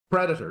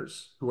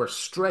predators who are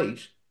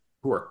straight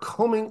who are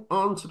coming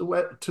onto the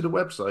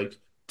website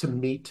to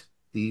meet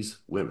these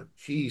women.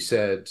 She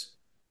said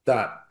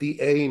that the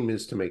aim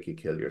is to make you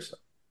kill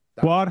yourself.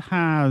 That, What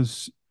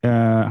has,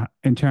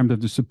 in terms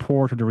of the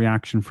support or the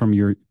reaction from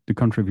the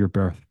country of your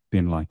birth,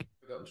 been like?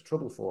 I got into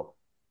trouble for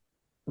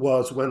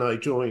was when I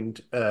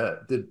joined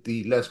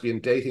the lesbian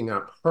dating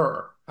app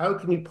Her. How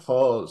can you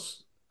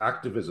pause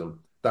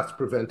activism that's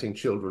preventing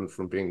children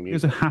from being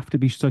Does it mutilated? have to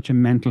be such a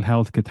mental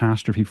health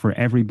catastrophe for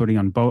everybody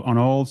on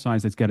all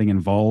sides that's getting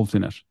involved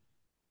in it?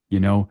 You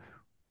know,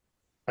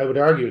 I would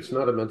argue it's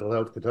not a mental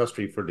health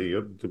catastrophe for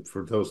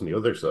those on the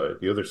other side.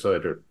 The other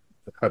side are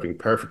having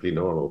perfectly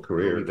normal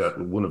careers. That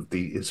one of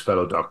his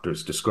fellow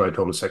doctors described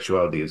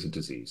homosexuality as a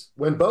disease.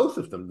 When both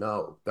of them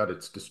know that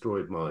it's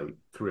destroyed my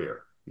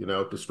career,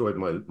 destroyed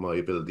my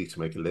ability to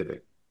make a living.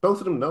 Both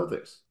of them know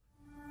this.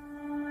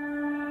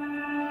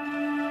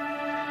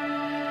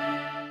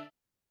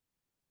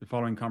 the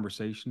following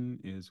conversation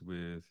is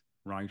with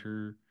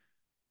writer,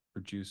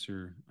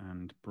 producer,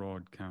 and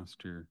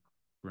broadcaster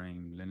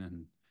Graham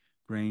Linehan.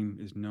 Graham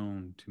is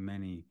known to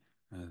many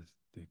as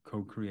the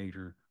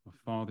co-creator of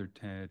Father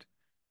Ted,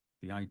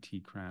 the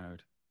IT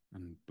Crowd,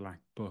 and Black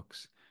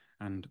Books,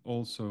 and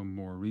also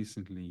more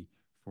recently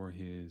for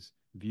his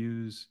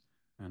views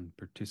and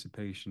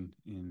participation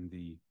in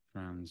the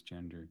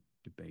transgender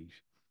debate.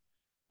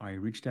 I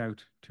reached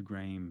out to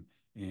Graham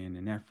in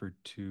an effort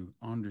to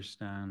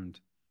understand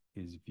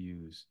his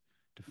views,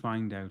 to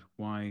find out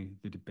why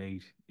the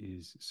debate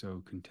is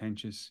so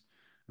contentious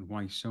and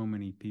why so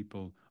many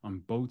people on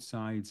both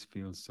sides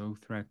feel so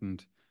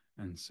threatened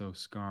and so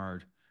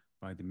scarred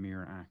by the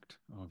mere act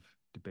of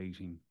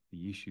debating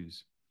the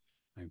issues.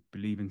 I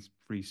believe in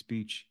free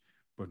speech,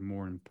 but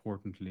more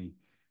importantly,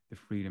 the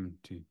freedom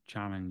to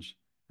challenge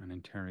and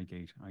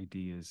interrogate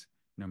ideas,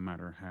 no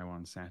matter how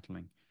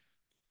unsettling.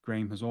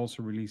 Graham has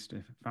also released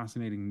a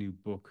fascinating new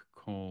book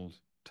called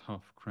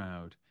Tough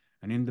Crowd.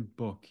 And in the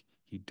book,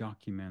 he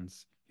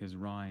documents his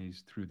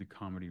rise through the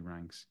comedy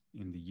ranks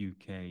in the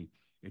UK.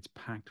 It's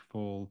packed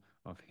full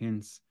of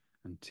hints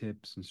and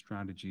tips and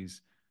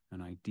strategies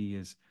and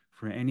ideas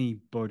for any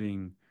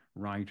budding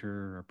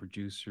writer or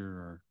producer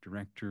or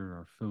director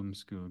or film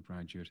school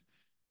graduate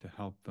to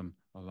help them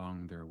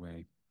along their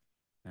way.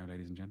 Now,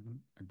 ladies and gentlemen,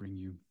 I bring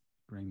you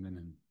Graham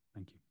Linehan.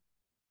 Thank you.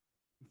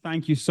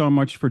 Thank you so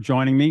much for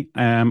joining me.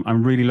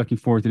 I'm really looking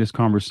forward to this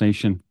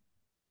conversation.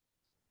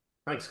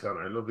 Thanks,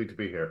 Connor. Lovely to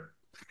be here.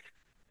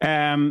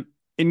 Um,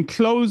 in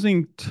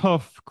closing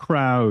Tough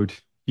Crowd,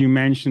 you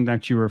mentioned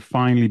that you were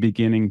finally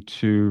beginning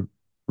to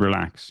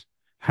relax.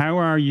 How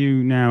are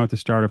you now at the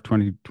start of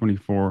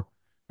 2024?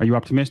 Are you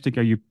optimistic?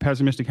 Are you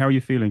pessimistic? How are you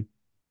feeling?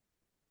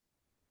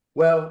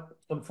 Well,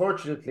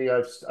 unfortunately,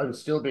 I'm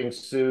still being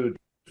sued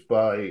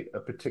by a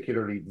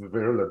particularly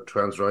virulent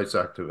trans rights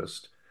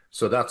activist.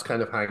 So that's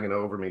kind of hanging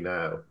over me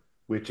now,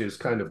 which is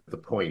kind of the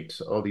point.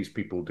 All these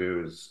people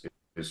do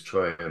is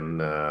try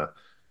and,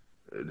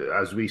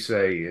 as we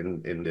say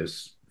in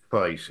this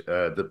fight,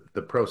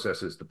 the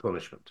process is the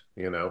punishment.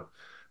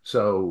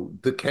 So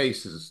the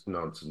case is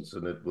nonsense,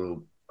 and it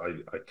will.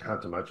 I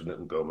can't imagine it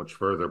will go much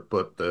further.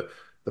 But the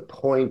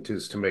point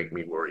is to make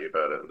me worry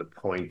about it, and the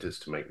point is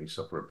to make me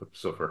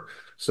suffer.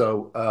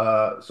 So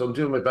I'm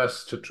doing my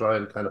best to try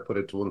and kind of put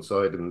it to one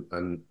side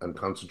and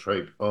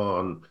concentrate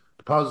on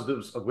the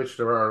positives, of which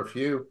there are a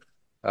few.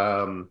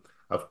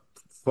 I've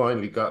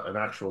finally got an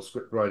actual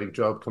script writing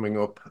job coming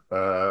up,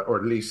 or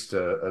at least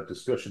a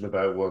discussion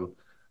about one.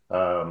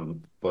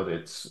 But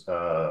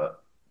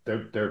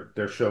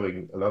they're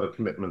showing a lot of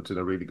commitment in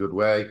a really good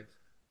way.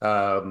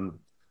 Um,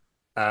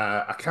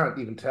 I can't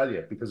even tell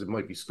you because it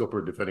might be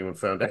scuppered if anyone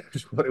found out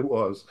what it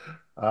was.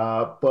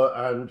 But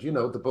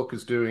the book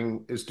is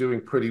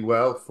doing pretty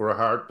well for a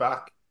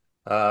hardback.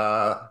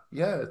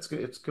 Yeah, it's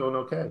going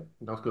okay,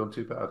 not going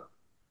too bad.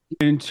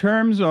 In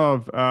terms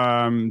of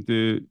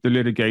the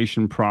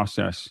litigation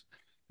process,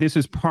 this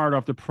is part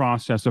of the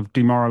process of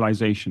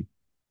demoralization.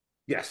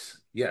 Yes,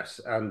 yes,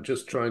 and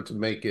just trying to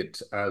make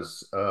it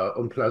as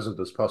unpleasant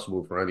as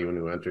possible for anyone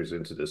who enters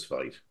into this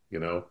fight.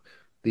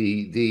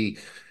 The the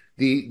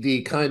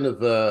the kind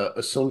of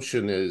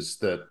assumption is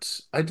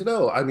that I don't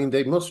know. I mean,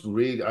 they must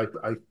really.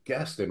 I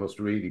guess they must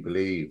really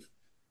believe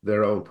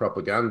their own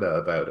propaganda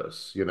about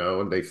us,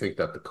 and they think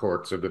that the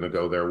courts are going to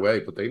go their way,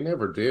 but they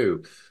never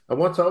do. And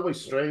what's always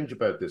strange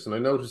about this, and I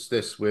noticed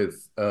this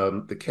with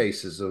the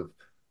cases of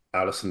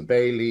Alison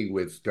Bailey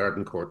with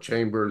Garden Court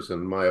Chambers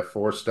and Maya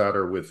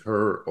Forstater with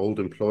her old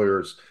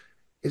employers,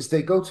 is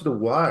they go to the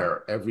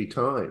wire every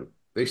time.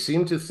 They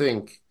seem to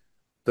think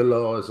the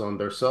law is on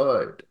their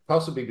side,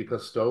 possibly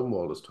because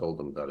Stonewall has told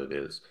them that it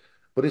is,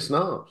 but it's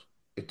not.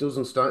 It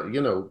doesn't start,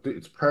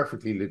 it's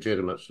perfectly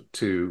legitimate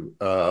to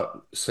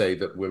say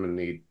that women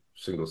need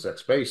single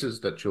sex spaces,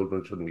 that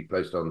children shouldn't be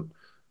placed on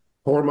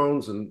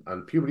hormones and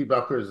puberty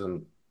blockers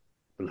and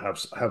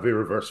have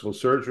irreversible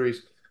surgeries.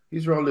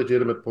 These are all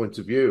legitimate points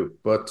of view,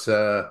 but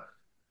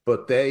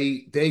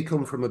they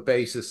come from a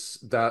basis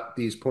that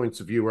these points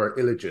of view are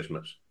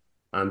illegitimate.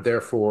 and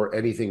therefore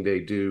anything they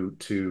do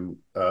to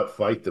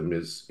fight them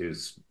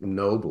is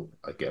noble,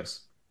 I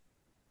guess.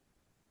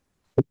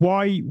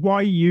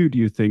 Why you, do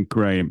you think,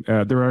 Graham?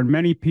 There are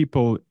many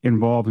people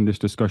involved in this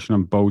discussion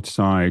on both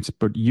sides,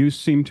 but you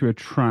seem to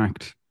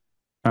attract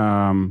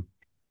um,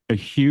 a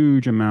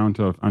huge amount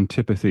of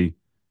antipathy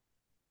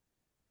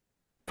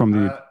from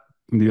the Uh,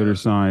 from the other yeah,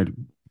 side.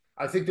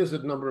 I think there's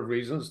a number of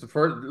reasons. The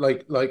first,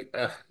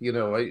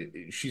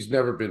 she's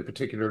never been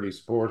particularly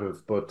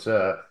supportive, but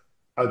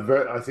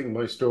I think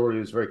my story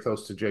is very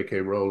close to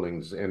J.K.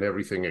 Rowling's in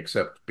everything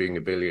except being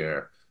a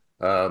billionaire.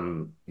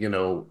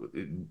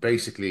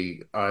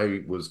 Basically,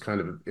 I was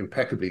kind of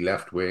impeccably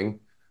left wing.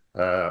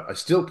 I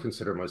still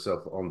consider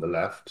myself on the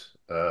left,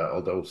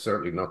 although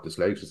certainly not this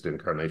latest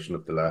incarnation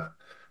of the left.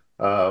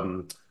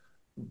 Um,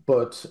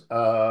 but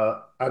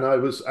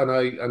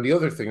and the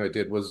other thing I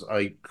did was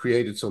I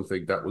created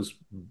something that was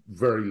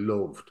very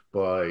loved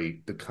by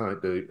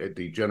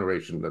the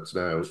generation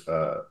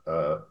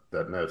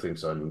that now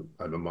thinks I'm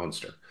a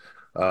monster,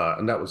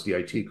 and that was the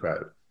IT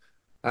crowd.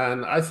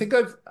 And I think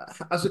I've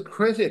as a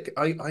critic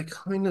I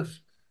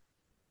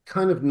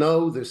kind of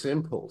know this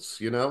impulse,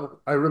 you know.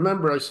 I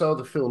remember I saw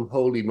the film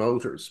Holy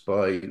Motors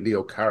by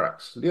Leo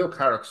Carax. Leo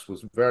Carax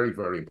was very,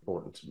 very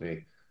important to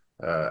me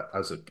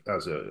as a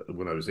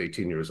when I was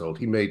 18 years old.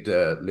 He made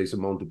Les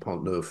Amants du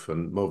Pont Neuf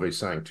and Mauvais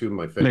Sang, two of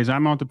my Les favorite.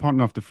 Amants de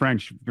Pont-Neuf, the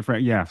French,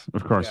 yes,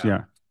 of course, Yeah,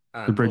 yeah.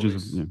 The and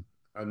bridges, Mauvais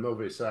yeah. and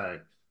Mauvais Sang,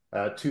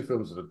 two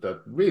films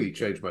that really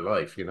changed my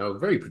life. You know,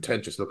 very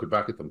pretentious looking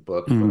back at them,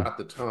 but Mm, at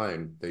the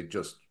time they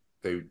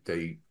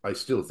I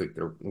still think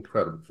they're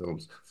incredible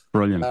films.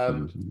 brilliant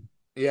films. Um,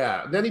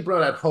 yeah. And then he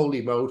brought out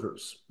Holy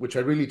Motors, which I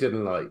really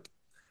didn't like.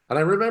 And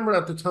I remember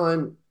at the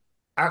time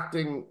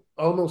acting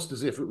almost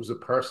as if it was a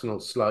personal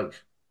slight,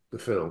 the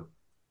film.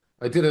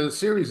 I did a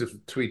series of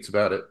tweets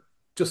about it,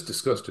 just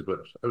disgusted with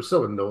it. I was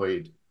so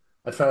annoyed.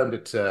 I found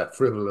it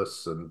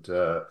frivolous and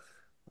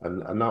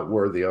not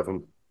worthy of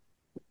him.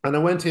 And I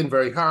went in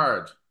very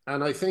hard.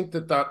 And I think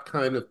that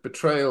kind of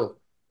betrayal,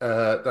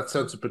 that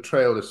sense of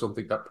betrayal, is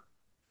something that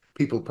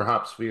people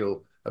perhaps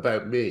feel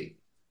about me.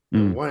 You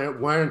know, Mm.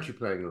 why aren't you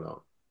playing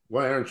along?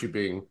 Why aren't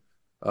you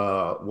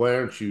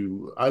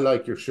I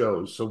like your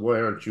shows, so why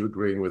aren't you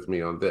agreeing with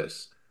me on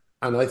this?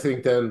 And I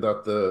think then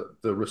that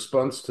the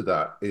response to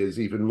that is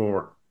even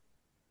more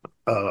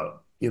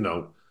you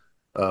know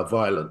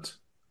violent.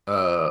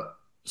 Uh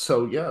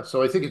so yeah,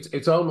 so I think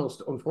it's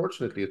almost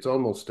unfortunately it's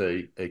almost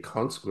a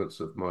consequence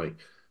of my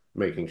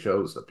making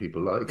shows that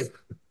people like.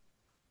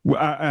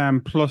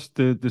 Plus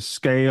the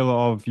scale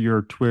of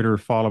your Twitter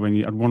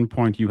following. At one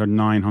point, you had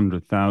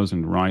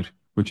 900,000, right?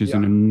 Which is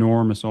an Yeah.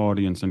 enormous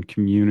audience and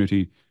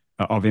community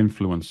of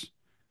influence.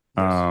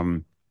 Yes.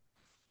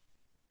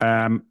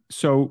 Um,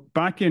 so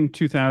back in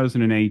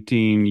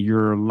 2018,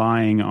 you're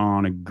lying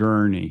on a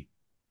gurney,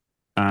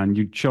 and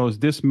you chose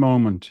this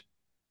moment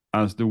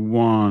as the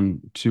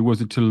one to,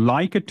 was it to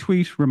like a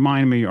tweet,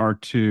 remind me, or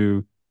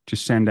to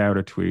send out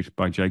a tweet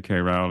by J.K.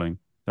 Rowling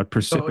that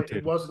No, it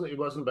precipitated, wasn't. It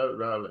wasn't about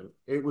Rowling.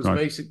 It was right?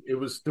 basic. It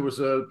was there's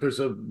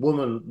a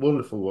woman,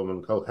 wonderful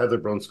woman called Heather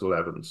Brunskill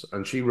Evans,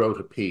 and she wrote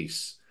a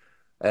piece,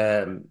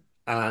 um,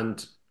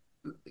 and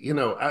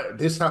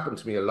this happened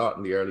to me a lot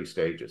in the early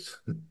stages.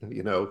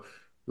 you know,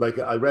 like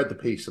I read the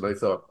piece and I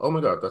thought, oh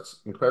my God, that's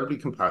incredibly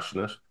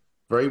compassionate,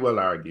 very well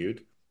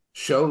argued,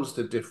 shows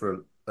the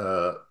different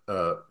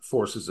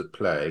forces at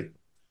play,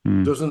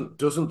 Mm,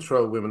 doesn't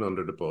throw women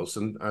under the bus,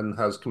 and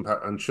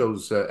and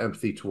shows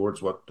empathy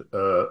towards what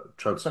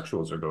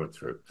transsexuals are going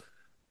through.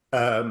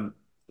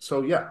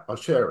 So yeah, I'll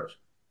share it.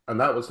 And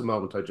that was the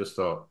moment I just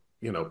thought,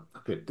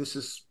 okay,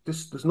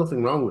 there's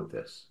nothing wrong with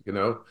this.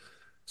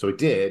 So I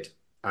did,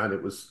 and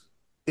it was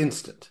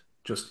instant,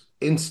 just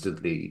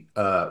instantly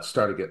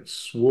started getting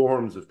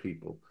swarms of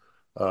people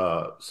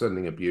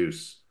sending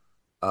abuse.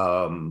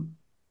 Um,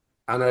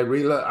 and I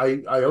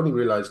only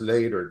realized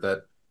later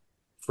that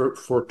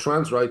for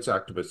trans rights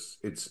activists,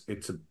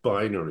 it's a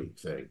binary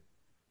thing.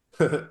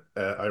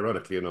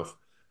 Ironically enough,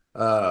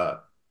 uh,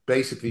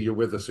 basically you're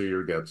with us or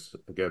you're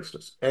against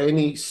us.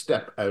 Any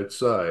step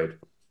outside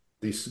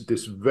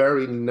this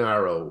very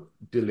narrow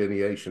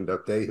delineation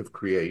that they have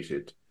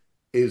created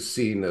is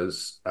seen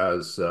as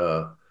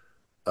uh,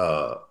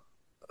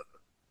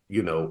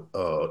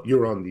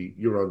 you're on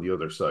the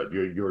other side.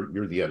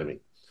 You're the enemy.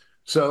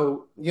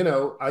 So,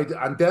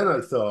 and then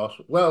I thought,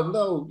 well,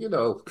 no,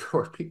 of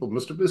course, people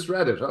must have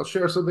misread it. I'll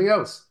share something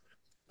else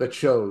that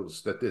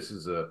shows that this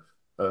is a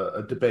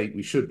debate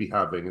we should be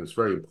having, and it's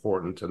very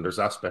important, and there's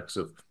aspects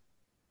of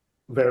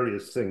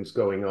various things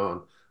going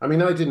on. I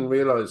mean, I didn't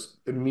realize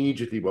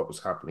immediately what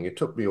was happening. It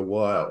took me a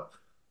while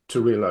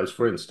to realize,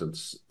 for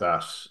instance,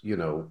 that,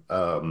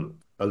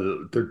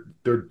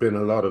 there'd been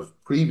a lot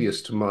of,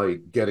 previous to my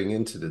getting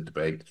into the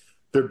debate,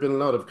 there'd been a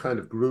lot of kind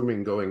of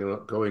grooming going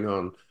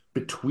on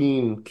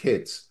between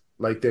kids.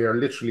 Like they are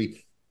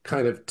literally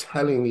kind of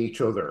telling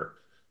each other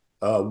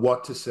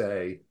what to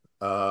say.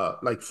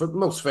 Like the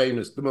most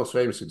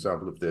famous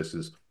example of this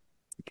is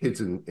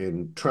kids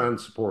in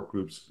trans support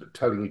groups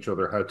telling each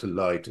other how to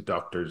lie to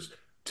doctors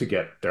to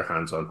get their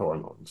hands on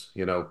hormones.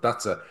 You know,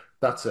 that's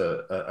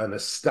an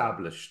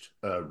established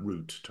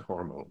route to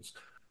hormones.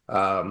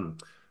 Um,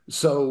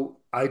 so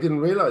I didn't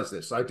realize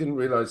this. I didn't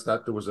realize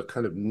that there was a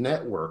kind of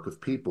network of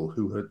people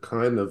who had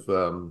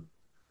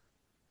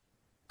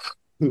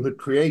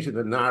created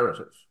a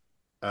narrative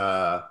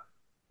uh,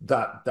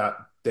 that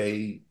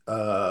they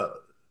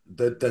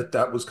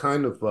that was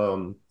kind of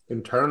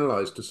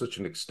internalized to such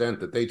an extent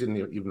that they didn't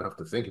even have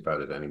to think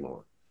about it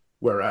anymore.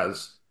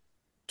 Whereas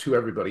to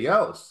everybody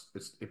else,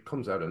 it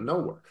comes out of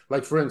nowhere.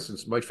 Like, for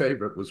instance, my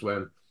favorite was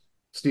when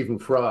Stephen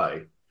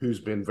Fry, who's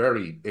been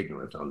very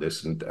ignorant on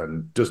this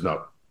and does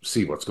not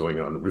see what's going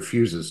on,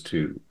 refuses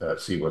to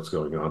see what's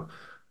going on.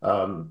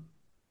 Um,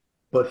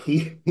 but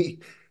he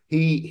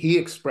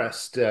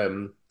expressed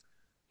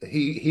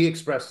he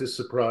expressed his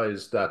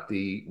surprise that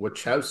the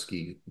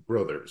Wachowski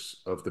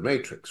brothers of The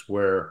Matrix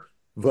were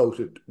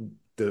voted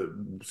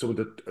some of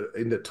the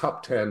in the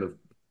top 10 of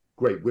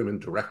great women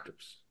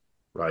directors,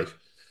 right?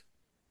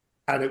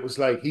 And it was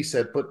like he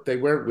said, but they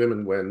weren't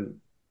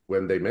women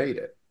when they made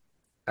it.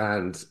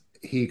 And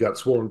he got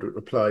swarmed with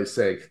replies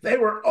saying they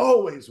were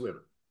always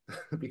women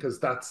because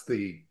that's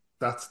the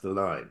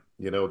line.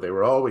 You know, they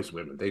were always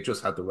women. They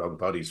just had the wrong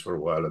bodies for a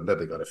while and then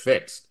they got it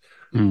fixed.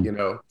 Mm. You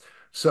know,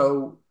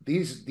 so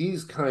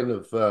these kind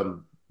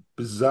of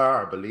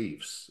bizarre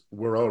beliefs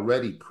were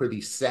already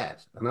pretty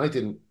set, and I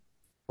didn't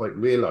quite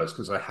realize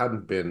because I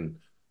hadn't been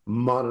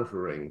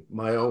monitoring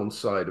my own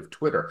side of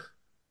Twitter.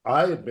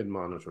 I had been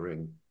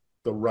monitoring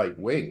the right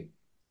wing.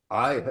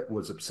 I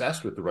was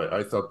obsessed with the right.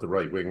 I thought the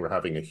right wing were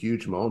having a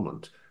huge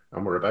moment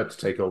and were about to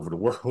take over the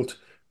world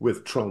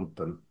with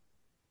Trump and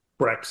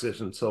Brexit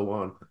and so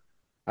on.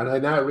 And I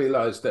now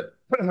realize that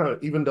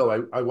even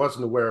though I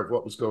wasn't aware of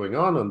what was going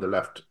on the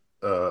left,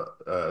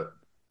 to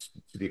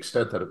the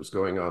extent that it was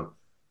going on,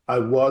 I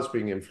was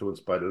being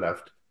influenced by the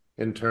left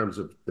in terms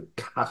of the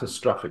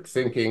catastrophic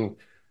thinking,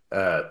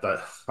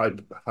 the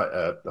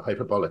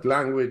hyperbolic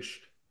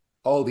language.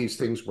 All these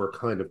things were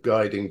kind of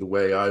guiding the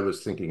way I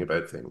was thinking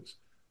about things.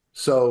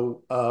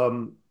 So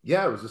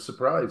yeah, it was a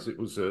surprise. It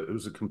was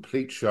a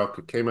complete shock.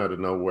 It came out of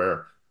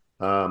nowhere,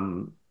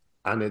 um,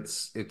 and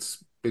it's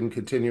been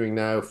continuing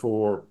now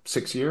for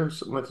 6 years,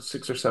 something like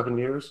 6 or 7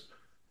 years.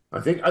 I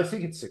think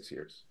it's 6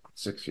 years.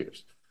 6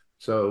 years.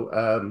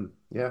 So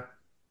yeah.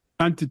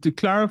 And to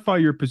clarify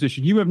your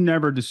position, you have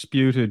never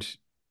disputed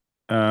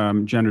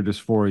gender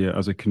dysphoria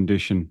as a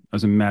condition,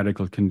 as a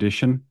medical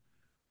condition,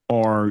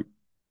 or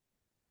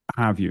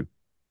have you?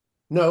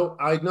 No,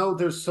 I know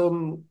there's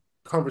some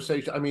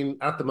conversation. I mean,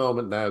 at the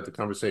moment now, the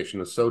conversation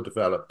is so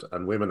developed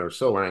and women are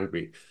so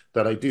angry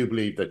that I do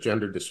believe that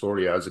gender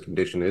dysphoria as a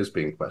condition is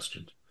being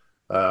questioned.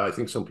 I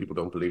think some people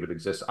don't believe it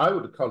exists. I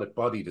would call it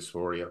body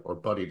dysphoria or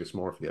body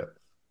dysmorphia.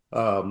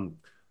 Um,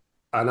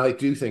 and I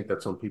do think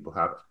that some people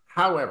have it.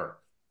 However,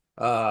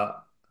 uh,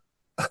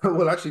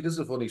 well, actually, this is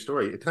a funny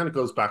story. It kind of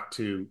goes back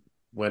to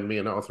when me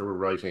and Arthur were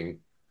writing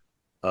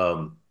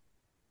um,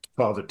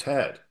 Father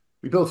Ted.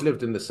 We both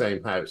lived in the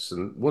same house,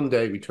 and one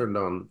day we turned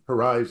on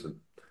Horizon,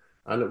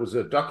 and it was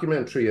a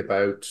documentary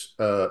about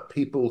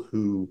people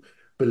who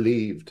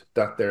believed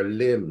that their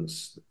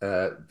limbs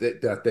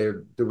that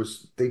there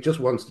was they just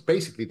wanted to,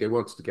 basically they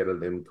wanted to get a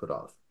limb cut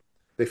off.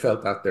 They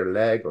felt that their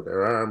leg or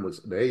their arm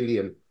was an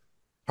alien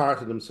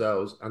part of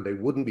themselves, and they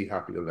wouldn't be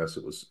happy unless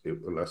it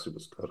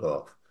was cut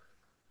off.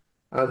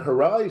 And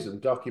Horizon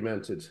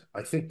documented,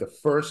 I think, the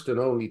first and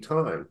only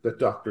time that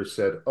doctors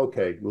said,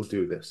 okay, we'll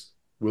do this.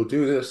 We'll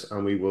do this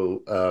and we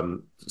will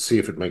see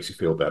if it makes you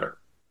feel better.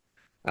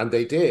 And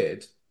they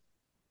did.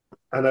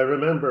 And I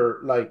remember,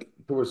 like,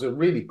 there was a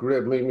really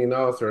grim, I mean,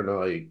 Arthur and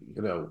I,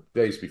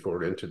 days before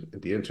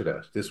the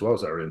internet, this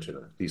was our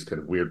internet, these kind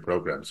of weird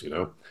programs,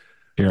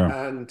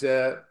 Yeah.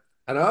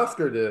 And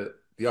after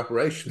the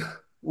operation,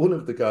 one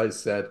of the guys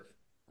said,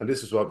 and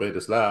this is what made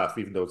us laugh,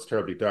 even though it's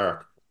terribly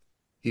dark,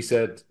 he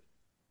said,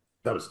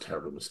 that was a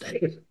terrible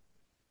mistake.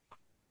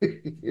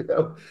 you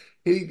know,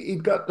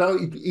 he'd got no,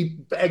 he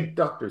begged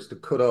doctors to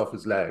cut off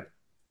his leg,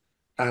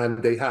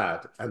 and they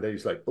had, and then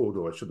he's like, "Oh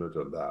no, I shouldn't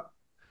have done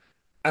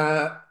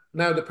that."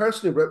 Now, the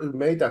person who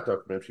made that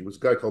documentary was a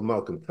guy called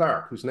Malcolm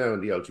Clark, who's now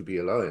in the LGB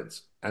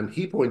Alliance, and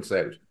he points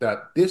out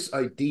that this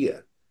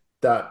idea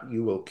that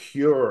you will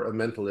cure a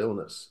mental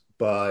illness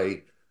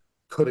by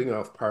cutting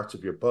off parts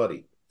of your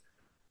body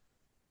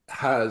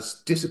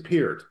has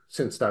disappeared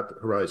since that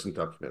Horizon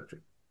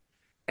documentary,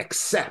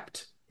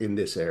 except in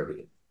this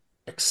area,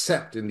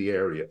 except in the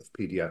area of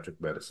pediatric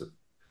medicine.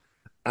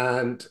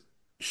 And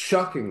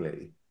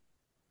shockingly,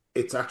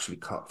 it's actually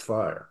caught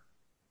fire.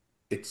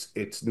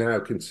 It's now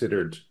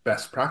considered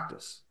best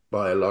practice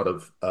by a lot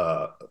of.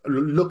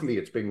 Luckily,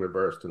 it's being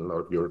reversed in a lot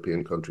of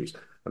European countries,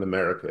 and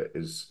America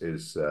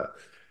is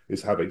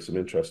having some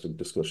interesting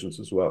discussions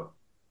as well.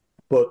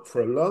 But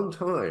for a long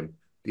time,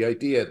 the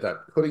idea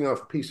that cutting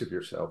off a piece of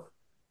yourself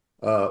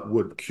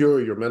would cure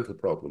your mental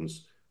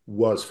problems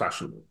was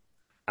fashionable.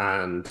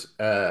 And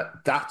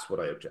that's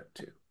what I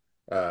object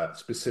to,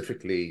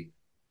 specifically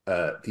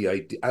the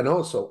idea, and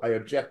also I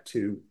object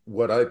to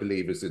what I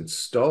believe is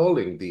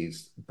installing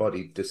these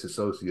body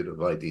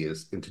disassociative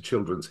ideas into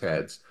children's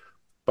heads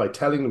by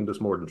telling them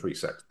there's more than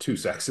two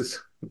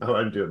sexes. Now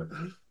I'm doing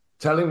it.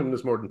 Telling them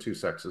there's more than two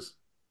sexes,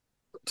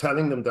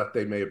 telling them that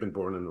they may have been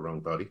born in the wrong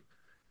body,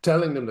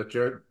 telling them that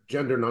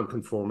gender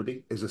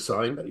nonconformity is a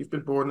sign that you've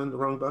been born in the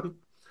wrong body.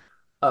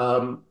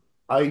 Um,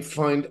 I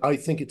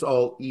think it's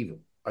all evil.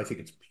 I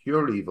think it's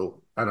pure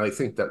evil, and I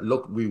think that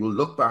we will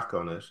look back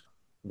on it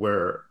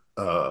where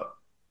a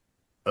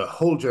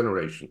whole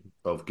generation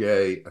of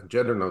gay and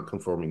gender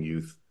non-conforming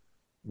youth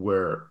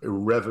were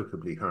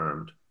irrevocably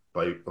harmed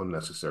by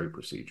unnecessary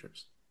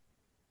procedures.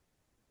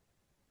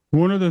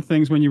 One of the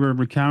things when you were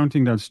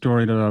recounting that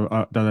story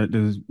that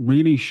is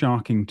really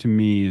shocking to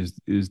me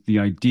is the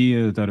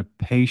idea that a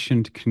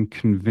patient can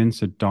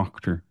convince a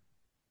doctor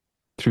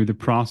through the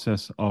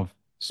process of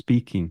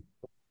speaking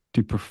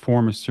to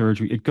perform a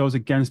surgery. It goes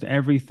against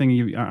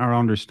everything our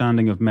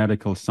understanding of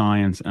medical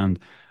science and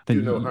that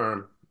Do no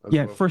harm as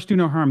yeah, well. first do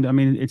no harm. I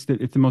mean, it's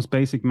the most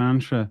basic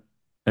mantra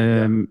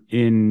Yeah.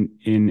 in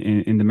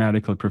the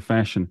medical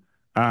profession.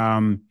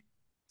 Um,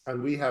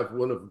 And we have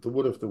one of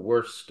the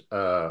worst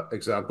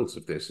examples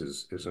of this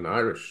is an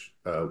Irish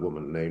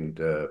woman named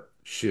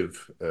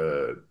Shiv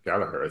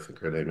Gallagher, I think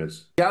her name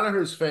is.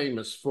 Gallagher is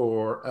famous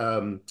for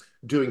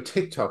doing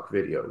TikTok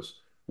videos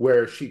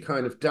where she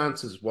kind of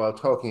dances while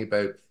talking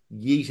about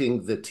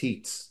yeeting the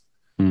teats.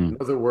 In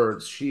mm. other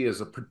words, she has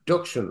a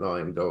production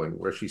line going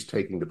where she's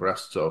taking the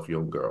breasts off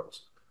young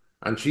girls,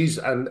 and she's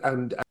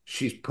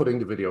putting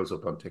the videos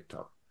up on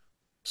TikTok.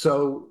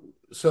 So,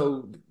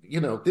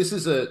 this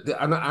is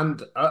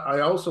and I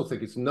also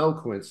think it's no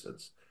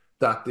coincidence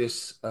that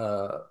this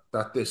uh,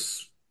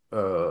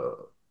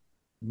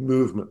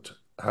 movement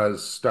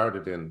has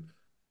started in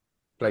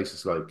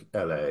places like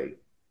LA,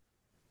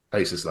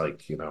 places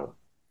like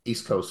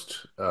East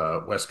Coast,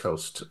 West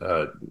Coast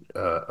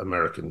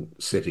American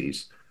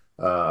cities,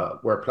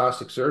 where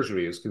plastic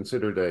surgery is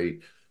considered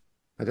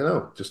I don't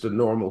know, just a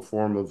normal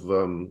form of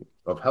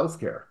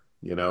healthcare,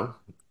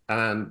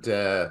 and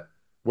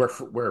where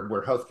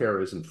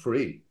healthcare isn't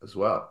free as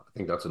well. I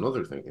think that's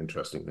another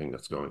interesting thing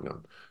that's going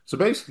on. So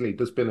basically,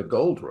 there's been a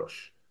gold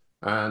rush,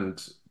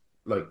 and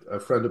like a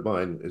friend of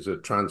mine is a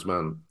trans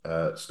man,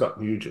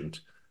 Scott Nugent,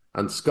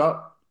 and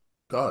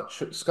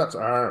Scott's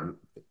arm.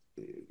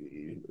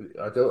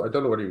 I don't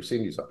know whether you've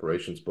seen these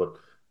operations, but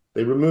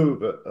they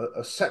remove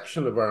a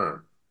section of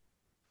arm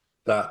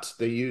that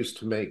they use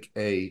to make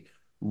a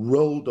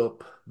rolled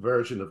up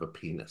version of a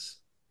penis.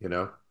 You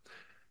know,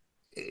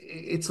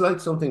 it's like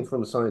something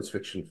from a science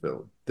fiction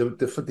film.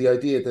 The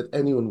idea that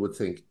anyone would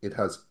think it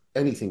has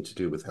anything to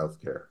do with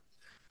healthcare.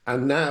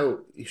 And now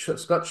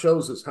Scott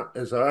shows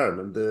his arm,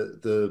 and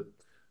the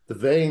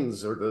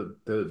veins or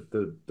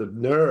the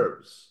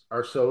nerves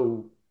are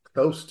so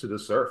close to the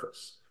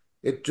surface.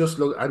 It just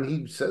look, and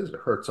he says it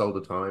hurts all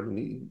the time, and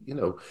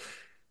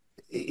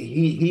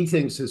he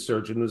thinks his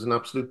surgeon was an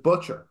absolute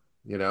butcher,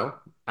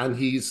 and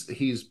he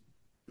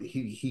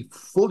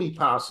fully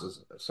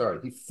passes. Sorry,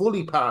 he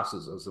fully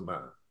passes as a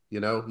man.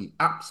 He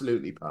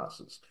absolutely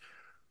passes,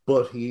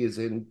 but he is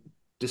in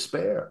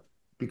despair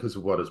because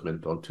of what has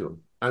been done to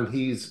him. And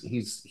he's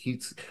I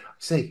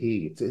say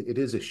it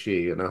is a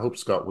she, and I hope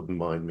Scott wouldn't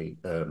mind me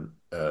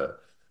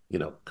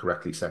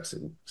correctly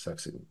sexing.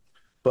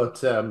 But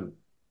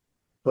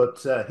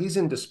he's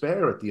in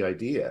despair at the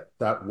idea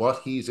that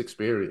what he's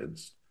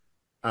experienced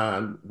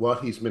and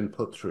what he's been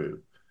put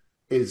through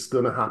is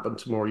going to happen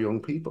to more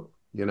young people.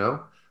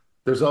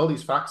 There's all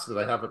these facts that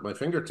I have at my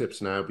fingertips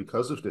now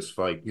because of this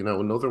fight.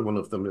 Another one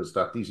of them is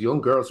that these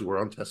young girls who are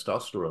on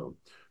testosterone,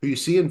 who you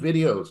see in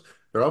videos,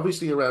 they're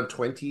obviously around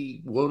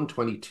 21,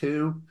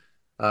 22.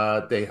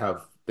 They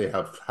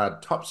have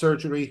had top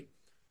surgery.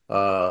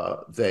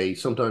 They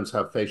sometimes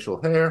have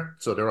facial hair,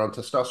 so they're on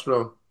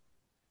testosterone.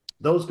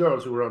 Those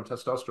girls who are on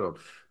testosterone,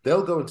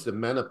 they'll go into the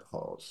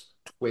menopause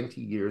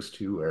 20 years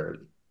too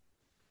early.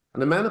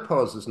 And the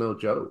menopause is no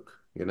joke.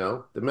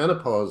 The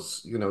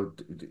menopause,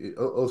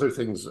 other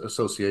things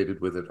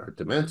associated with it are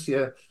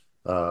dementia,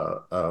 uh,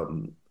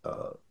 um,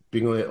 uh,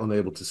 being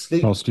unable to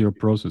sleep.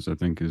 Osteoporosis, I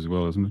think, as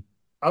well, isn't it?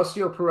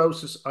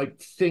 Osteoporosis, I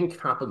think,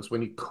 happens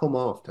when you come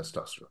off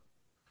testosterone.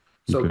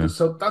 So, Okay.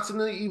 so that's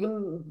an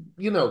even,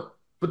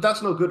 but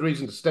that's no good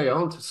reason to stay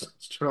on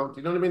testosterone.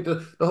 You know what I mean?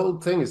 The whole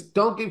thing is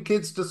don't give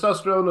kids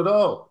testosterone at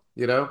all.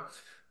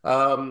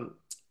 Um,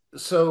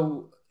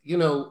 so,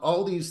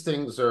 all these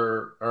things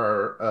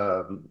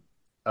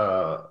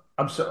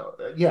I'm so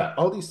yeah,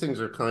 all these things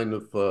are kind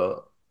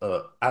of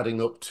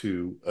adding up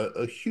to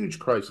a huge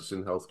crisis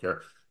in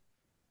healthcare,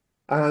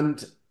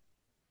 and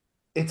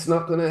it's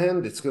not going to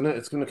end. It's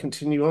gonna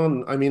continue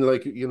on. I mean,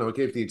 like, I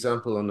gave the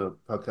example on a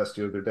podcast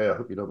the other day. I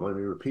hope you don't mind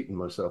me repeating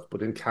myself,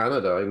 but in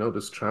Canada, I know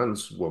this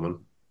trans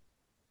woman,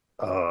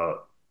 uh,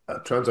 a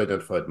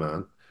trans-identified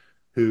man,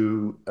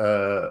 who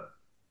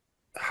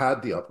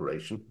had the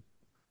operation,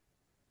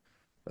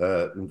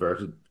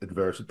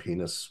 inverted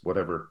penis,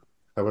 whatever,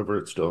 however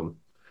it's done.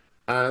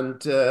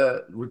 and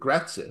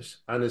regrets it,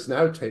 and is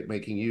now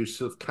making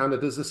use of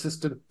Canada's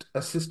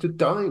assisted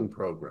dying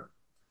program.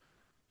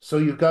 So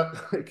you've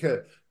got like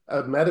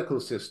a medical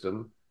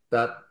system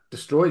that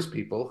destroys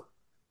people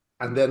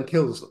and then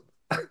kills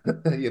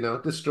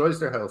them, destroys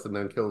their health and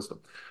then kills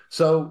them.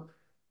 So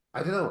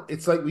I don't know.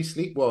 It's like we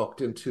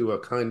sleepwalked into a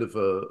kind of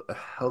a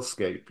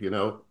hellscape.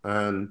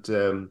 And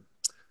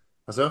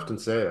as I often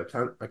say,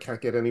 I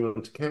can't get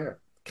anyone to care.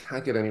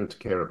 Can't get anyone to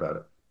care about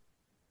it.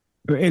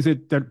 Is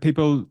it that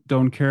people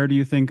don't care, do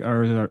you think,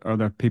 or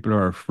that people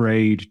are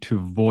afraid to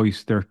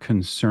voice their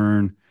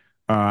concern?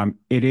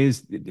 It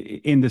is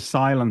in the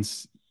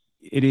silence,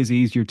 it is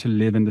easier to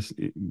live in this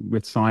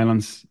with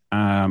silence,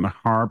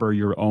 harbor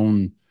your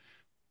own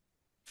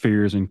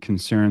fears and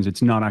concerns.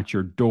 It's not at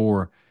your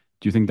door.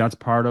 Do you think that's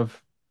part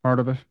of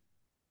it?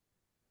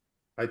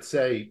 I'd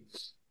say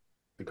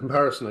the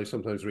comparison I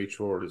sometimes reach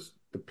for is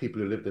the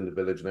people who lived in the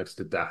village next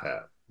to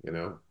Dachau. You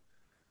know,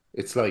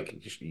 it's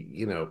like.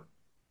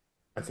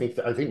 I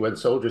think when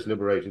soldiers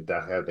liberated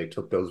Dachau, they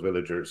took those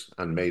villagers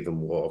and made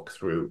them walk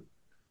through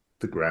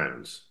the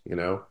grounds.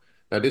 Now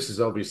this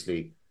is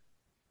obviously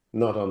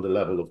not on the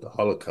level of the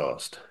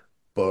Holocaust,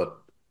 but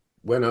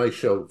when I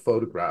show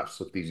photographs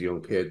of these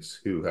young kids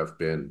who have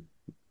been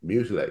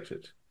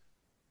mutilated,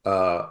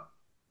 uh,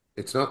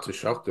 it's not to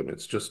shock them.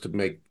 It's just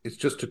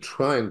to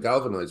try and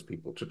galvanize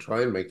people, to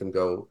try and make them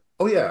go,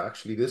 oh yeah,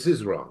 actually, this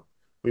is wrong.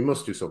 We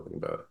must do something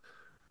about it.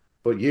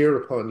 But year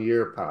upon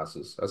year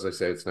passes. As I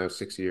say, it's now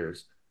 6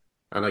 years,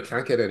 and I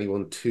can't get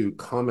anyone to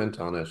comment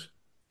on it.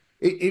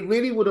 It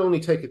really would only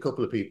take a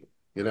couple of people.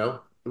 It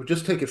would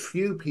just take a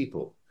few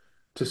people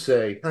to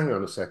say, hang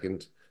on a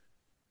second,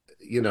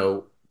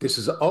 this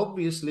is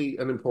obviously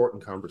an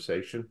important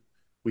conversation.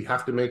 We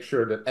have to make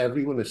sure that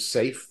everyone is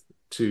safe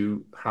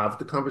to have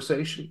the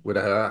conversation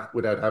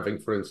without having,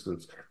 for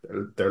instance,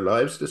 their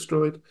lives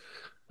destroyed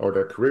or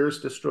their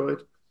careers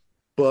destroyed.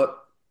 But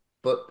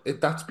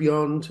that's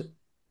beyond,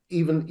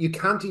 even you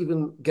can't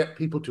even get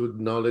people to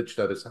acknowledge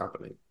that it's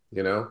happening.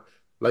 You know,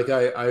 like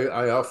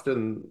I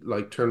often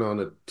like turn on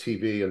a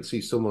TV and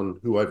see someone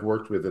who I've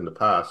worked with in the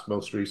past,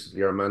 most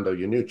recently Armando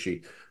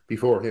Iannucci,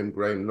 before him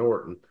Graham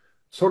Norton,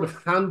 sort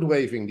of hand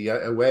waving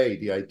away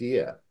the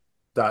idea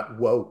that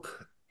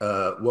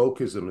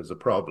wokeism is a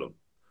problem,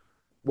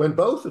 when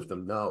both of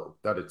them know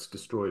that it's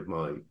destroyed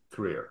my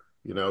career,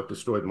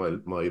 destroyed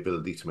my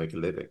ability to make a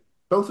living.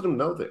 Both of them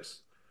know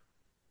this,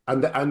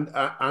 and the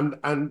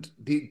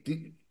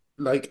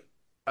like.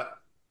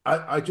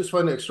 I just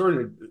find it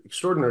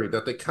extraordinary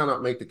that they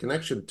cannot make the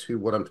connection to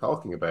what I'm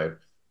talking about,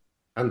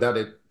 and that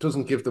it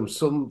doesn't give them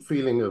some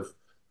feeling of,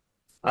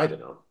 I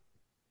don't know.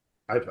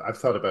 I've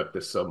thought about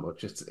this so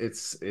much. I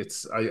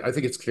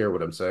think it's clear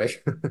what I'm saying.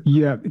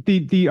 Yeah,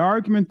 the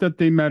argument that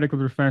the medical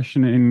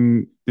profession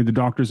in the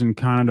doctors in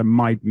Canada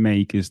might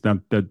make is that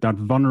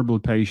vulnerable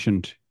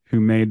patient who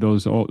made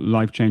those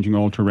life-changing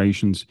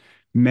alterations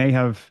may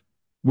have,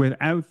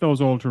 without those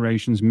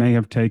alterations, may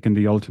have taken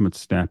the ultimate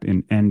step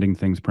in ending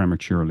things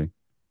prematurely,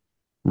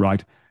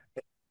 right?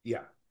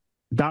 Yeah,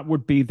 That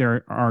would be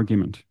their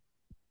argument.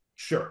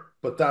 sure,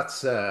 but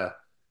that's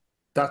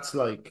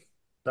like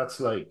that's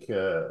like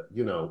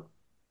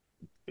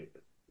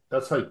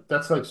that's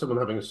like someone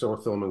having a sore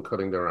thumb and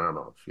cutting their arm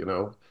off.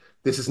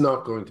 This is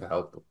not going to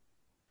help them.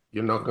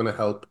 You're not going to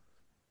help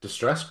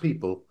distress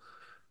people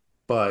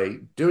by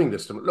doing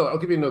this to them. Look, I'll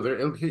give you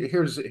another.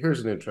 Here's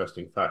an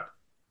interesting fact.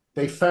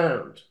 They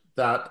found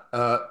that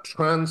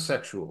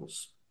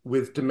transsexuals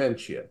with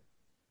dementia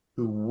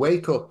who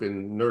wake up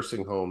in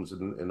nursing homes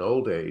in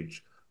old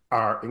age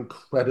are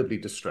incredibly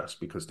distressed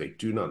because they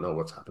do not know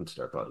what's happened to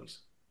their bodies.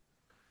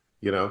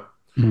 You know,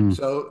 Mm.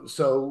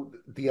 so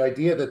the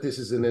idea that this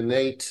is an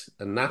innate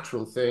and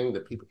natural thing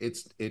that people,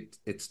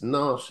 it's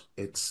not.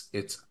 It's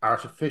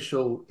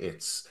artificial.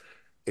 It's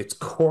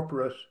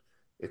corporate.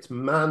 It's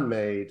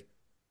man-made.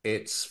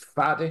 It's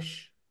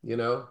faddish.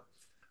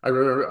 I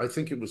remember. I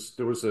think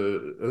there was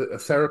a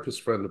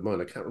therapist friend of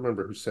mine. I can't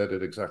remember who said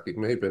it exactly. It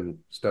may have been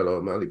Stella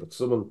O'Malley, but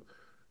someone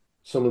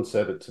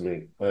said it to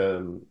me.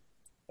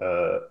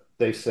 Uh,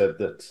 they said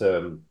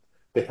that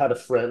they had a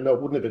friend. No,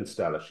 it wouldn't have been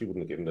Stella. She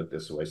wouldn't have given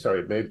this away. Sorry,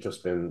 it may have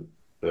just been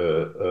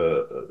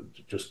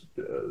just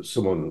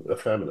someone, a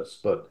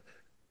feminist.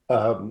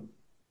 Um,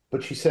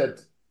 but she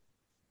said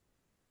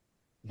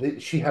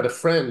that she had a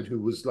friend who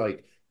was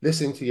like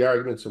listening to the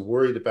arguments and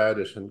worried about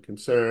it and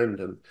concerned,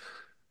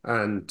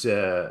 and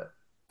uh,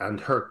 and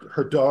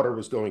her daughter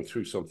was uh, going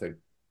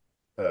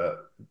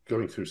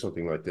through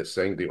something like this,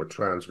 saying they were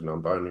trans or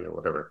non-binary or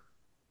whatever.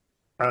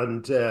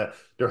 And they're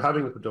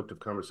having a productive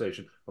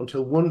conversation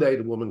until one day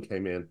the woman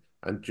came in,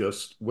 and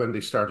just when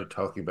they started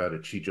talking about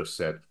it, she just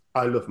said,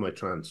 I love my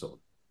trans son.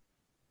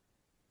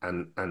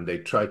 And they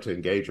tried to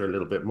engage her a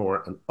little bit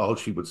more, and all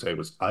she would say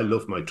was, I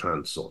love my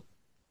trans son.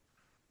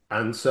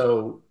 And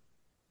so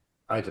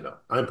I don't know.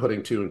 I'm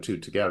putting two and two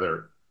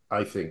together.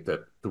 I think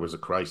that there was a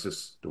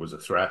crisis, there was a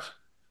threat,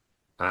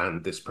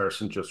 and this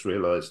person just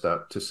realized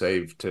that to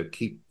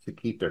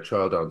keep their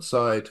child on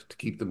side, to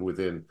keep them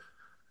within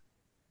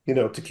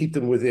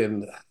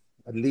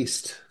at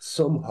least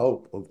some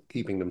hope of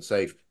keeping them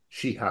safe,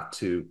 she had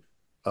to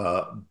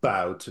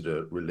bow to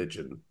the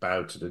religion,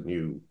 bow to the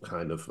new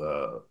kind of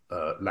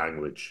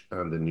language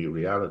and the new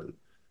reality.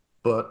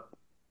 But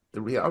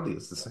the reality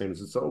is the same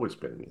as it's always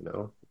been.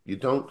 You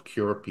don't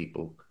cure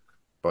people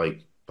by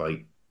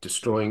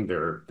destroying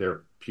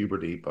their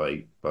puberty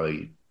by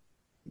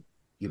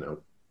you know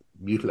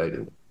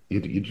mutilating them.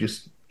 You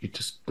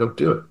just don't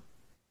do it.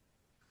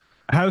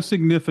 How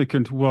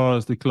significant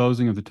was the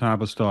closing of the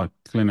Tavistock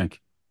clinic?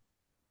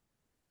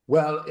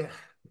 Well,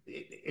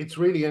 it's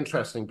really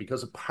interesting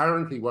because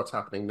apparently what's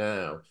happening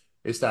now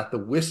is that the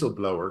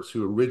whistleblowers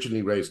who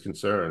originally raised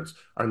concerns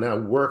are now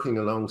working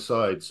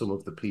alongside some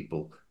of the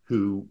people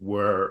who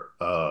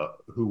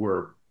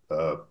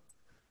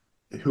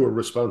are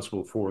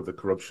responsible for the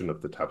corruption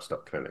of the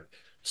Tavistock clinic.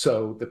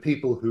 So the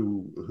people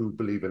who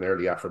believe in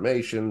early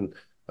affirmation,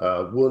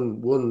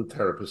 one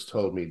therapist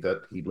told me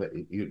that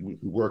he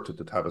worked at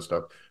the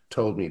Tavistock,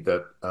 told me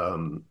that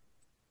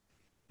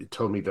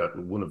told me that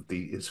one of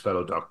his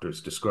fellow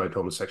doctors described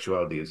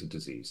homosexuality as a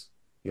disease.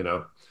 You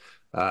know,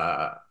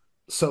 uh,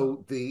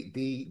 so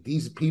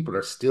these people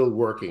are still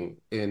working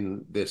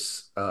in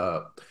this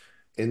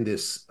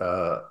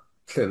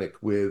clinic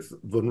with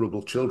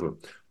vulnerable children.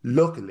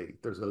 Luckily,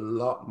 there's a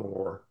lot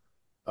more.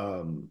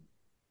 Um,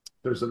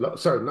 there's a lot.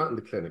 Sorry, not in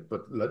the clinic,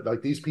 but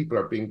like these people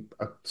are being.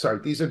 Sorry,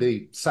 these are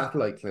the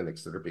satellite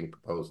clinics that are being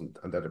proposed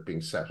and that are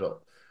being set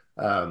up.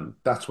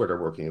 That's where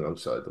they're working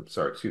alongside them.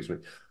 Sorry, excuse me.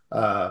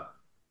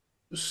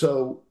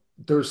 So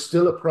there's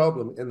still a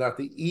problem in that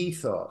the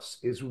ethos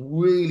is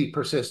really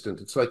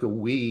persistent. It's like a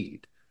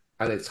weed,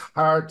 and it's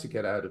hard to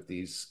get out of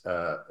these.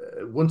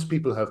 Once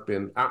people have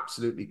been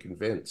absolutely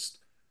convinced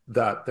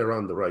that they're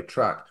on the right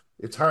track,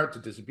 it's hard to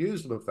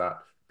disabuse them of that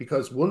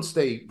because once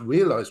they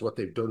realize what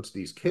they've done to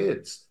these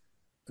kids,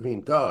 I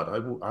mean,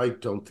 God, I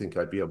don't think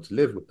I'd be able to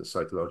live with the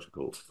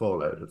psychological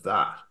fallout of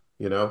that,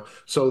 you know?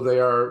 So they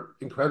are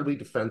incredibly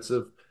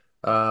defensive.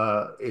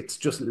 It's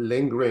just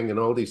lingering in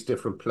all these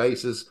different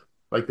places.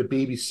 Like the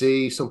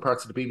BBC, some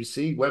parts of the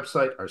BBC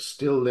website are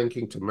still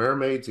linking to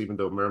mermaids, even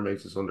though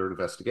mermaids is under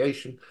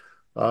investigation.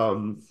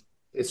 Um,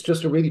 it's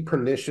just a really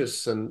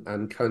pernicious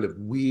and kind of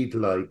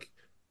weed-like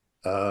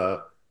uh,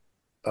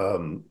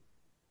 um,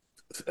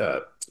 uh,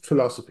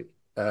 philosophy.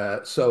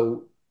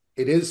 So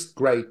it is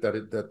great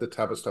that the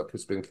Tavistock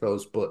has been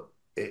closed, but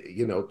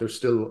there's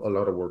still a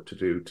lot of work to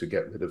do to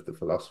get rid of the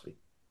philosophy.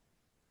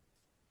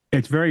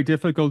 It's very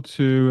difficult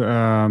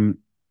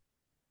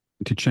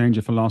to change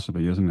a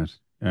philosophy, isn't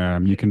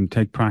it? You can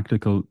take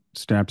practical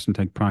steps and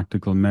take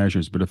practical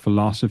measures, but a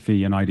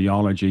philosophy and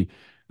ideology,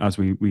 as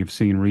we've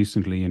seen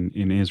recently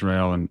in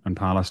Israel and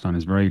Palestine,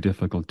 is very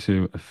difficult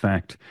to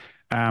affect.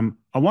 I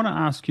want to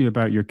ask you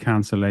about your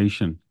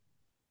cancellation.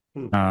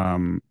 Hmm.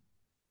 Um,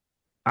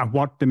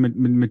 what the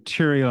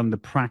material and the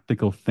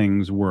practical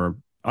things were.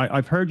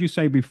 I've heard you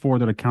say before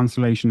that a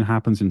cancellation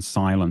happens in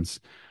silence.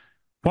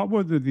 What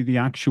were the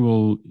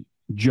actual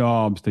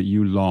jobs that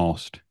you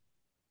lost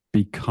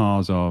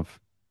because of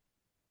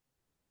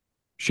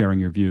sharing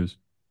your views?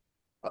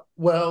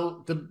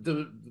 Well,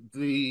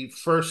 the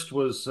first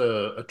was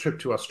a trip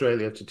to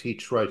Australia to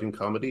teach writing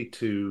comedy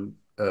to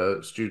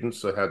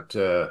students. I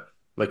had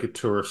like a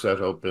tour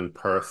set up in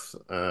Perth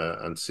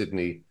and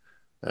Sydney,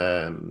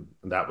 and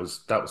that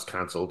was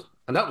cancelled,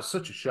 and that was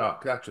such a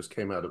shock.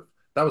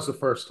 That was the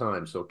first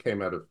time, so it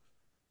came out of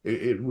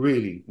it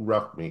really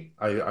rocked me.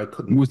 I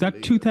couldn't Was that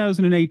believe it.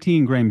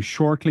 2018, Graham,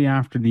 shortly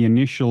after the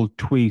initial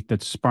tweet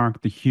that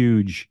sparked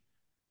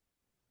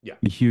Yeah,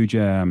 the huge,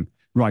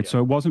 right. yeah. So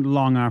it wasn't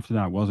long after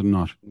that, was it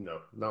not? No,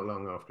 not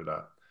long after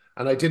that.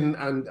 And I didn't,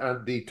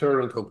 and the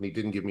touring company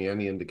didn't give me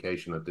any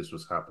indication that this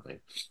was happening.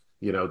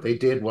 They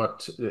did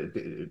what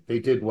they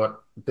did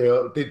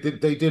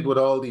what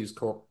all these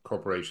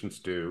corporations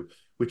do,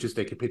 which is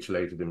they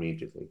capitulated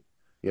immediately.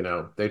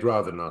 They'd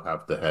rather not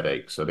have the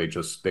headache, so they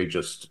just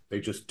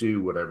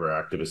do whatever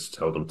activists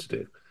tell them to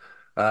do.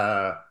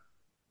 Uh,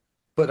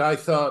 but I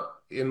thought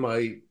in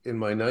my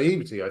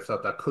naivety, I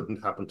thought that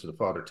couldn't happen to the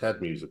Father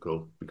Ted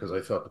musical because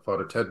I thought the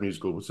Father Ted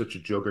musical was such a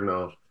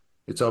juggernaut.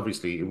 It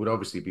would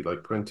obviously be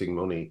like printing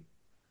money.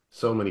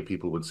 So many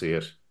people would see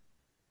it.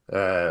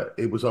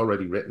 It was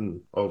already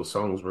written. All the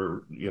songs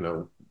were,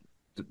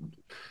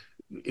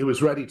 it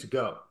was ready to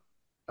go.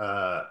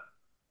 Uh,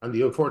 and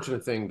the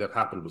unfortunate thing that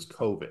happened was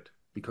COVID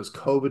because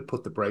COVID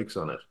put the brakes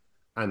on it.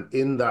 And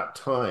in that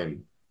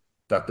time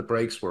that the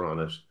brakes were on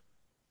it,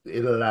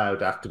 it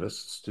allowed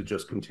activists to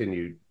just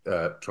continue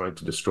trying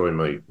to destroy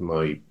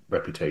my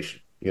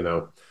reputation,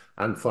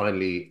 And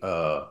finally,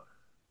 as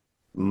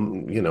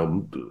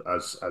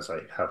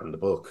I have in the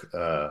book,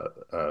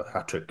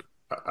 Hattrick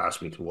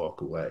asked me to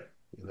walk away.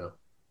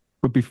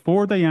 But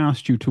before they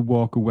asked you to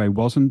walk away,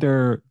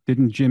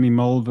 didn't Jimmy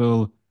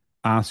Mulville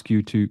ask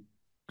you to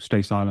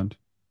stay silent?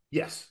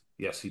 Yes,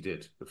 yes, he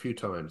did a few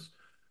times,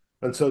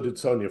 and so did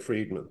Sonia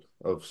Friedman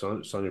of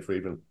Sonia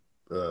Friedman,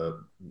 uh,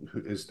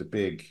 who is the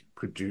big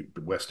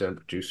West End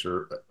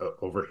producer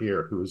over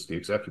here, who is the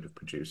executive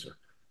producer,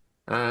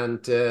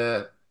 and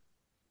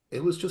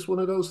it was just one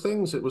of those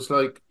things. It was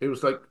like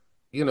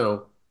you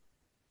know,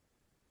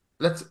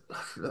 let's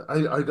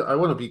I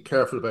want to be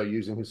careful about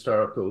using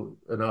historical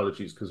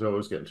analogies because I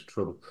always get into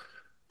trouble.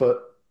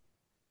 But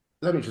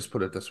let me just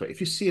put it this way. If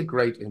you see a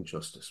great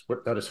injustice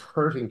that is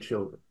hurting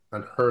children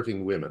and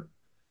hurting women,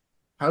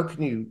 how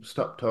can you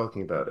stop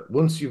talking about it?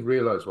 Once you've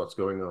realized what's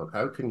going on,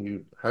 how can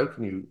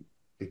you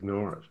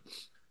ignore it?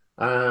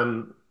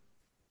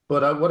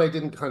 But what I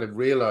didn't kind of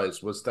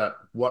realize was that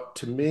what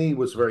to me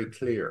was very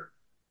clear,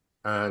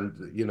 and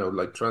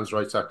like trans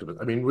rights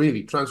activists. I mean,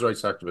 really, trans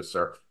rights activists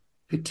are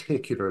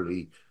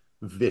particularly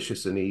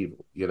vicious and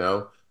evil.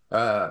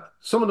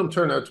 Some of them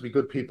turn out to be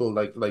good people,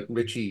 like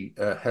Richie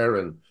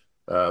Herron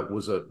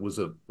was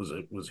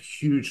a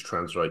huge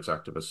trans rights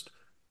activist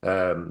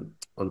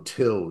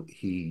until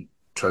he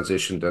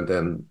transitioned and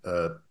then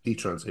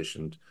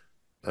detransitioned,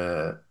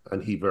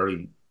 and he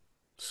very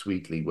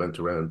sweetly went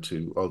around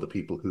to all the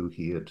people who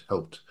he had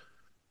helped,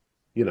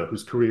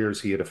 whose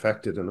careers he had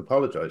affected, and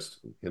apologized,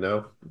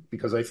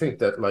 because I think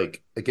that,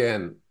 like,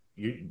 again,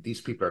 these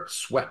people are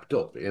swept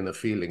up in a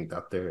feeling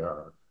that they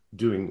are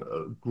doing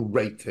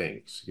great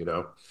things,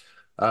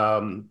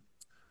 um,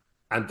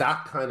 and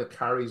that kind of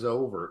carries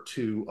over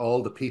to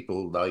all the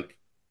people like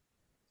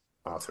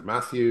Arthur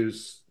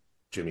Matthews,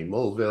 Jimmy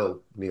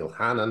Mulville, Neil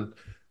Hannon,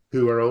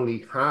 who are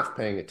only half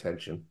paying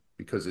attention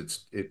because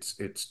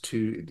it's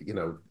too,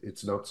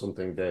 it's not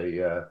something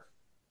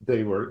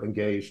they were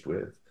engaged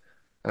with,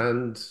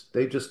 and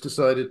they just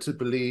decided to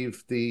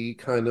believe the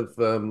kind of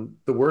the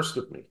worst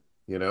of me,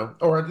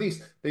 or at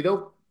least they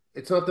don't.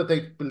 It's not that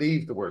they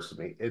believe the worst of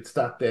me; it's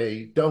that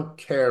they don't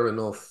care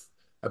enough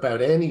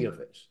about any of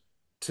it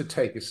to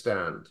take a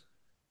stand.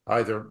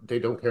 Either they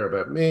don't care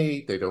about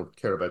me, they don't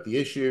care about the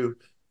issue,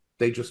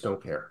 they just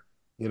don't care.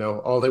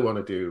 All they want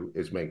to do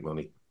is make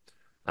money,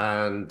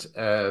 and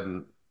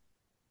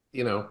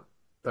you know,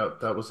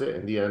 that was it.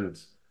 In the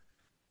end,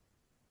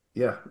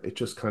 yeah, it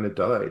just kind of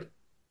died.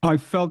 I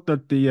felt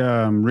that the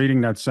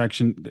reading that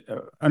section,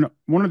 and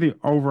one of the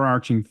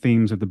overarching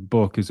themes of the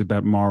book is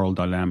about moral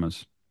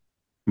dilemmas,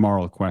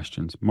 moral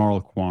questions, moral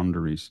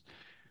quandaries.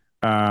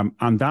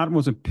 And that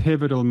was a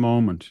pivotal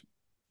moment.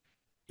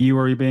 You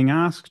were being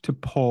asked to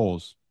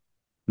pause,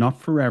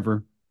 not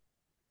forever,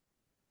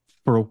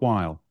 for a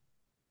while,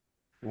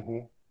 Mm-hmm.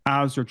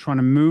 as you're trying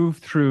to move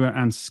through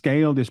and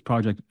scale this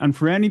project. And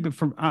for any,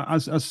 for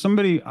as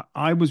somebody,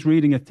 I was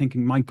reading it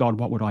thinking, my God,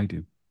 what would I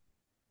do?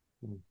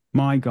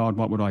 My God,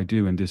 what would I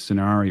do in this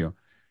scenario?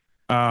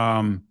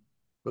 Um,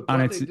 But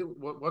and what it's they do,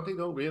 what they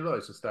don't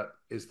realize is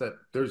that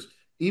there's,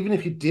 even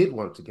if you did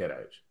want to get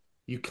out,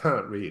 you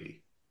can't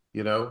really,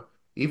 you know.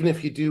 Even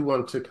if you do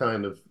want to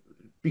kind of,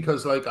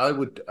 because like I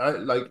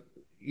like,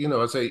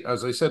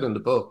 as I said in the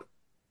book,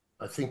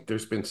 I think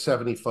there's been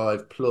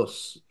 75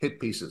 plus hit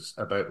pieces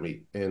about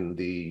me in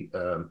the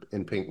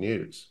in Pink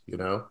News.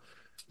 Now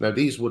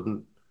these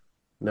wouldn't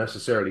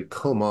necessarily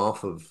come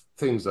off of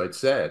things I'd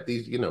said.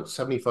 These,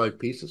 75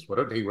 pieces. What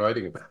are they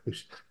writing about?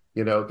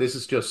 This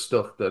is just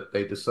stuff that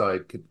they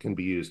decide can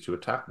be used to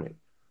attack me.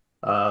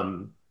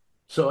 Um,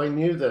 so I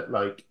knew that,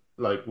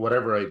 like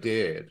whatever I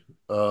did,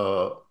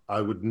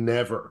 I would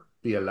never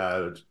be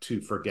allowed to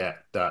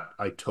forget that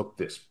I took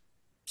this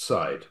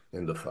side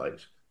in the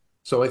fight.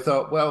 So I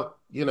thought, well,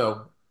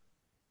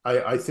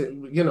 I think,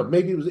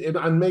 maybe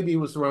it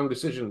was the wrong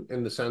decision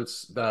in the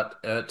sense that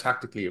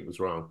tactically it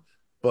was wrong,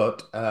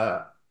 but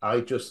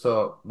I just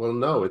thought, well,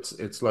 no,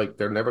 it's like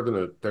they're never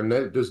gonna,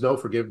 there's no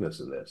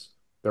forgiveness in this.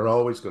 They're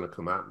always going to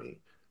come at me.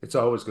 It's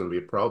always going to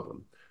be a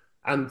problem.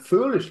 And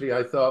foolishly,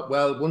 I thought,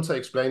 well, once I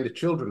explained that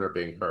children are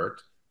being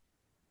hurt,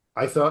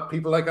 I thought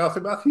people like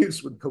Arthur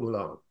Matthews would come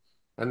along,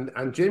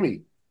 and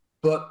Jimmy,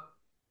 but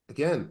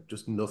again,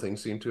 just nothing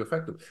seemed to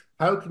affect them.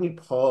 How can you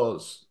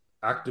pause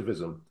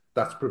activism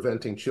that's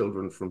preventing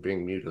children from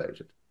being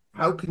mutilated?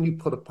 How can you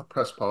put a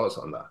press pause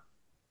on that?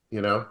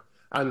 You know,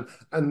 and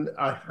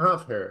I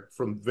have heard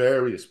from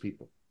various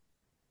people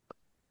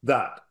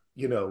that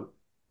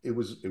it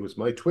was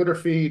my Twitter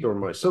feed or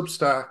my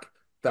Substack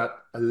that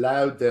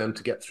allowed them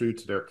to get through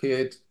to their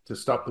kid to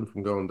stop them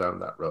from going down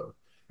that road.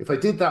 If I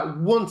did that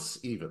once,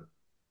 even,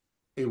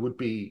 it would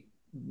be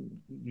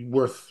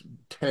worth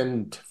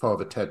 10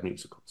 Father Ted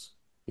musicals,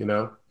 you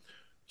know?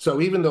 So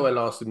even though I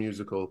lost the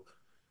musical,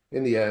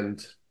 in the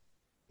end,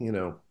 you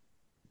know,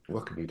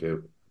 what can you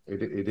do?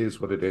 It is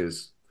what it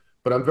is.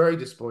 But I'm very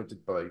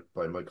disappointed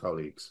by my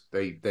colleagues.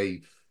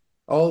 They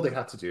all they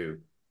had to do,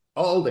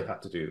 all they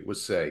had to do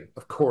was say,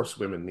 of course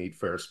women need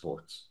fair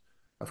sports.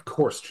 Of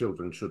course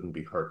children shouldn't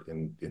be hurt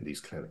in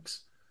these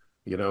clinics.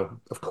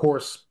 Of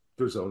course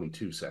there's only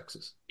two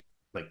sexes.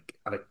 Like,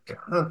 and I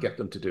can't get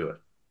them to do it.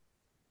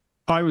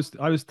 I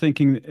was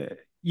thinking,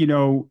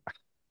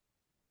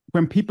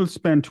 when people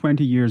spend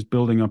 20 years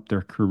building up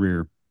their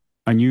career,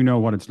 and you know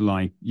what it's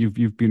like, you've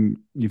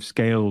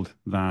scaled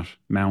that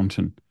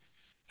mountain.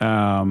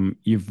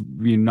 You've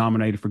been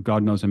nominated for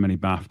God knows how many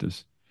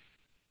BAFTAs.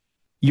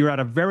 You're at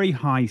a very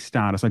high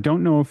status. I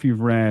don't know if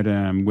you've read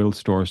Will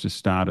Storrs'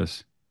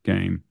 Status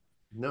game.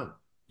 No.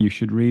 You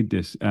should read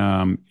this.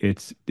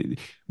 It's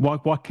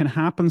what can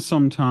happen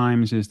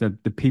sometimes is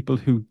that the people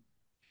who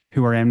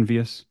who are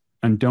envious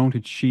and don't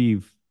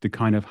achieve the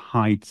kind of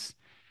heights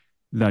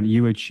that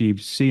you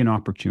achieved see an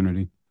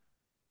opportunity.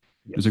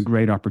 There's a Yes.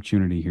 great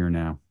opportunity here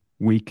now.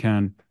 We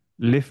can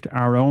lift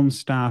our own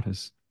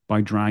status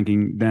by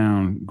dragging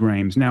down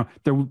Graham's. Now,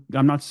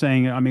 I'm not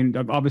saying. I mean,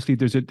 obviously,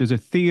 there's a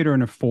theatre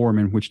and a forum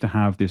in which to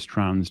have this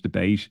trans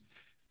debate,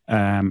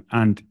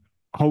 and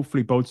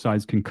hopefully both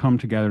sides can come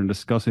together and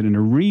discuss it in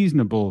a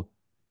reasonable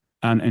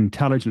and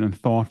intelligent and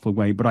thoughtful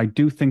way. But I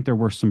do think there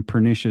were some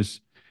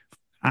pernicious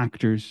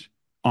actors,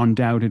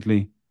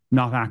 undoubtedly,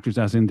 not actors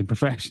as in the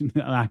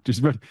professional actors,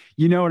 but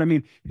you know what I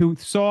mean, who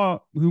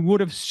would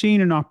have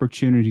seen an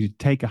opportunity to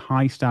take a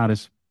high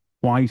status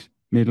white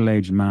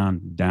middle-aged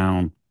man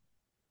down.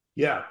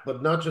 Yeah,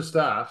 but not just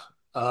that.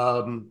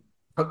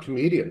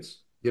 Comedians,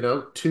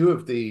 two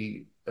of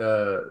the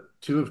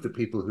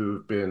people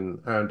who've been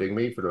hounding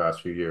me for the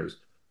last few years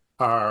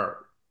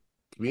are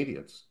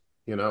comedians.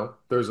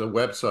 There's a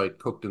website,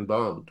 Cooked and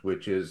Bombed,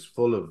 which is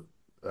full of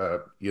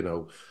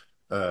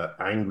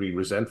angry,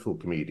 resentful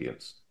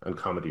comedians and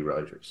comedy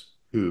writers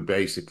who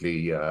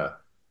basically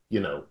you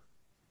know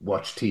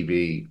watch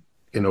TV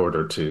in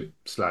order to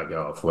slag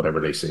off whatever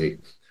they see.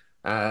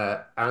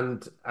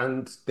 And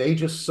they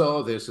just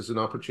saw this as an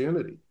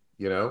opportunity.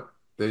 They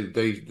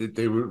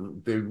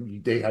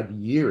had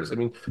years. I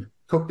mean,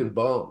 Cooked and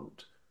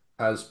Bombed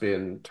has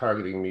been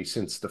targeting me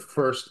since the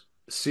first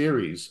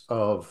series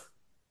of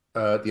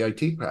the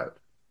IT Crowd.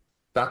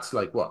 That's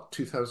like what,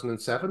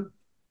 2007,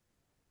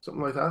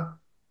 something like that.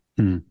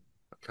 Hmm.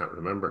 I can't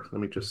remember.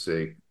 Let me just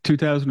see.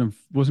 2000,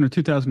 wasn't it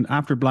 2000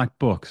 after Black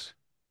Books?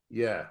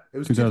 Yeah, it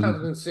was 2000.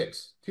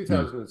 2006. Yeah.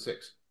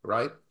 2006,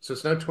 right? So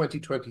it's now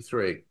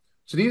 2023.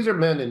 So these are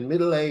men in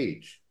middle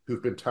age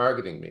who've been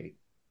targeting me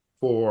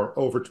for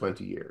over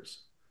 20 years.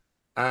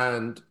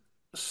 And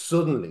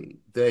suddenly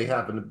they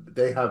have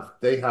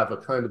a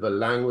kind of a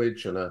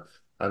language and a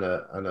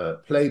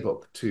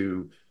playbook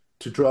to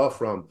draw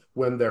from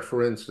when they're,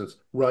 for instance,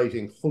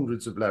 writing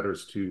hundreds of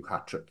letters to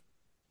Hattrick.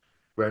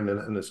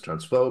 Brendan is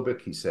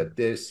transphobic. He said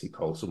this. He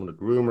called someone a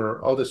groomer.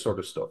 All this sort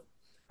of stuff.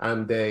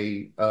 And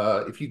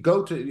if you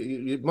go to,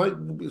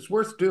 it's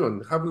worth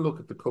doing. Have a look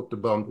at the Cook the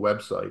Bomb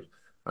website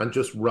and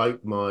just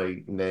write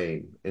my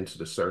name into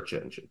the search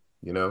engine.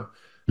 Hmm.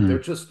 They're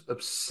just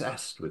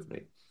obsessed with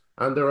me,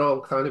 and they're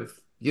all kind of,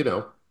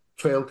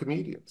 trail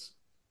comedians.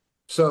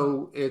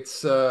 So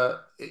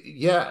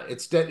yeah,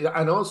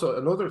 and also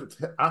another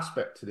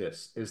aspect to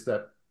this is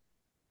that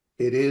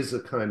it is a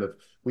kind of,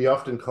 we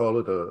often call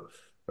it a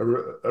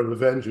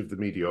revenge of the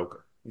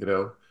mediocre.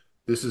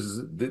 These are,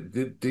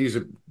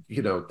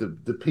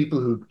 the people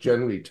who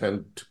generally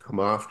tend to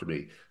come after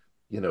me.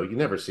 You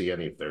never see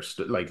any of their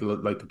like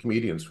the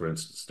comedians, for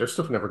instance. Their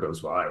stuff never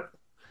goes viral.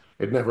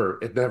 It never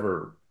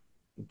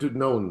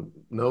no one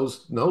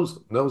knows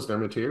their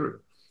material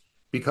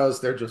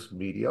because they're just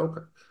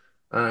mediocre.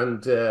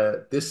 And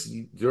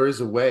there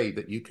is a way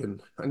that you can,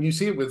 and you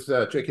see it with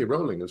J.K.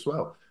 Rowling as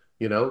well.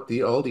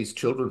 All these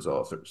children's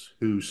authors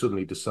who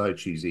suddenly decide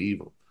she's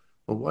evil.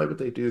 Well, why would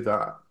they do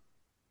that?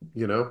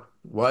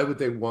 Why would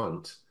they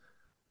want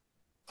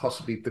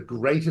possibly the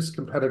greatest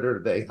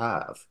competitor they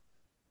have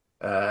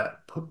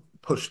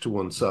pushed to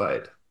one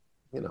side?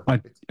 You know, I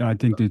it's, I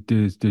think that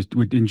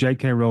in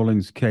J.K.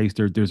 Rowling's case,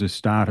 there's a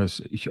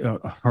status.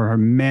 Her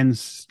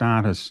men's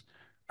status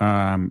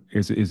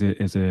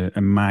is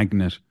a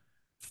magnet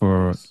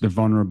for yes, the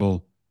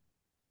vulnerable,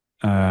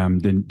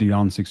 the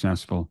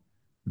unsuccessful,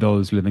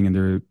 those living in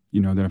their,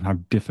 that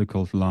have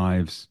difficult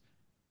lives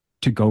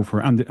to go for,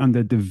 and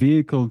the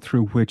vehicle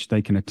through which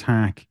they can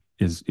attack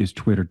is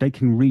Twitter. They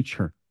can reach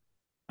her,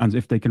 and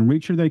if they can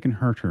reach her, they can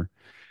hurt her.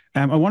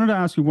 I wanted to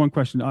ask you one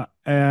question.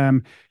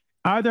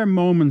 Are there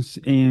moments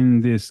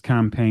in this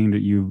campaign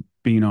that you've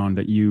been on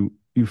that you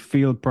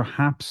feel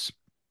perhaps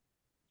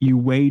you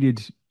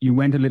went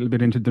a little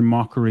bit into the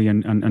mockery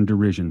and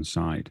derision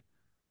side,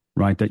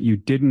 right? That you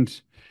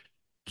didn't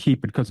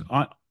keep it because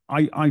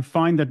I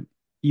find that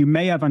you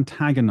may have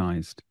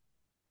antagonized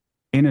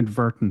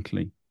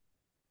inadvertently.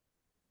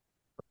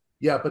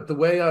 yeah, but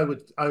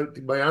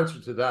my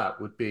answer to that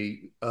would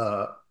be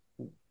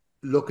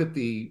look at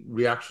the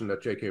reaction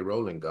that J.K.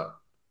 Rowling got.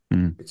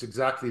 Mm, It's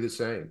exactly the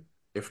same,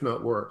 if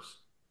not worse.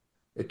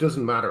 It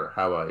doesn't matter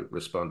how I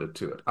responded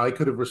to it. I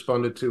could have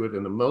responded to it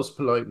in the most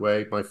polite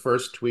way. My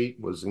first tweet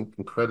was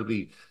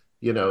incredibly,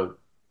 you know,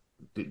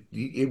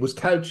 it was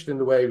couched in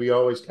the way we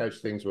always couch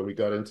things when we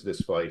got into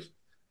this fight,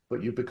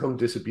 but you become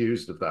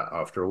disabused of that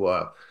after a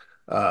while.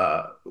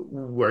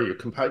 Where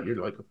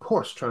you're like, of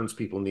course, trans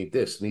people need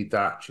this, need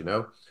that,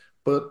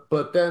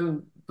 but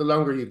then the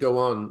longer you go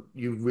on,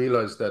 you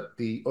realize that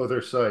the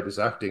other side is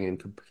acting in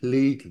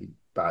complete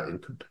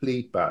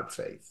bad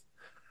faith,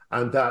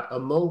 and that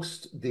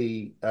amongst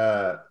the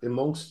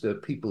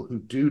people who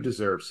do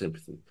deserve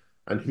sympathy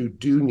and who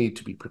do need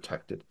to be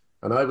protected,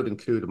 and I would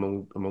include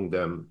among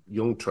them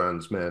young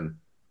trans men,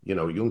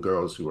 young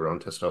girls who are on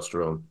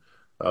testosterone,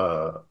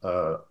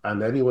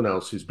 and anyone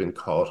else who's been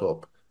caught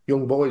up,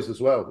 young boys as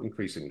well,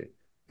 increasingly,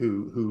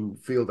 who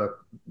feel that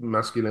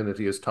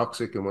masculinity is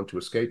toxic and want to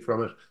escape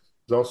from it.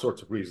 There's all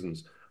sorts of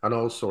reasons. and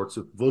all sorts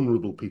of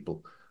vulnerable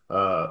people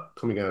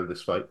coming out of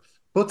this fight.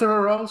 But there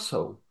are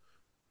also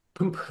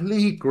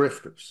complete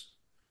grifters,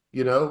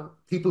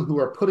 people who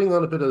are putting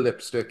on a bit of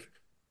lipstick,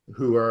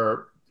 who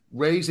are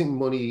raising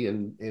money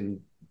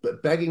and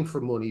begging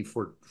for money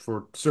for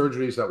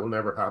surgeries that will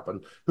never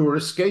happen, who are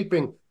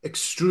escaping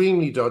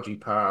extremely dodgy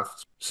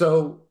paths.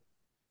 So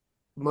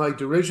my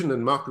derision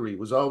and mockery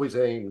was always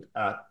aimed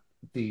at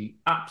the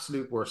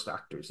absolute worst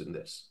actors in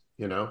this,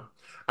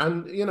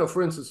 And,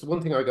 for instance, the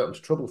one thing I got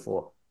into trouble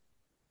for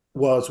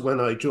was when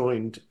I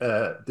joined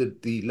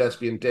the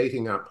lesbian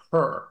dating app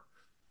Her.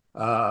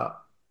 Uh,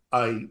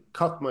 I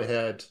cocked my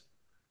head,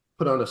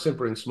 put on a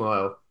simpering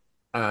smile,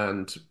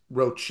 and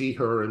wrote she,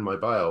 her in my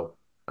bio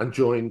and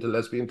joined the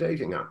lesbian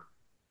dating app.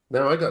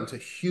 Now I got into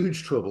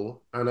huge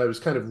trouble and I was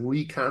kind of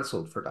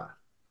re-cancelled for that.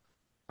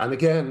 And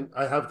again,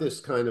 I have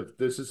this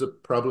is a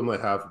problem I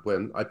have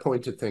when I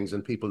point at things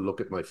and people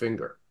look at my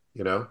finger,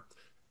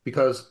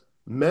 because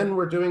men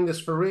were doing this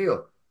for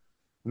real.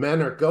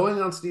 Men are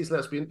going onto these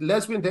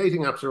lesbian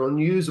dating apps are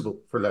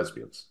unusable for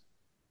lesbians,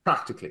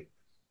 practically,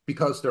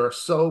 because there are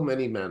so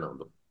many men on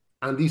them.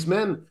 And these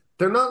men,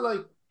 they're not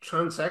like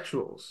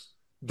transsexuals.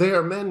 They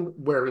are men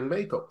wearing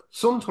makeup.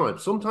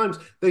 Sometimes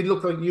they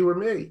look like you or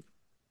me,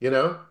 you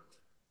know?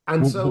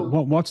 And so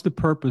What's the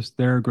purpose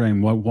there,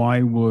 Graham?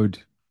 Why would,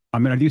 I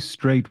mean, are these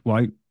straight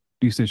white,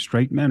 do you say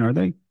straight men, are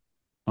they?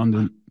 On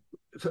the,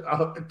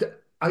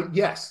 uh,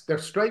 yes, they're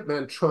straight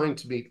men trying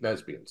to meet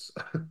lesbians.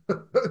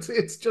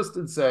 It's just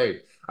insane,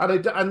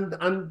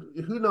 and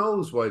who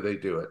knows why they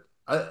do it.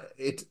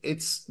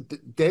 It's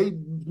they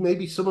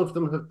maybe some of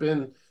them have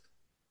been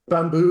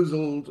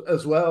bamboozled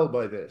as well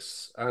by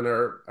this and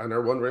are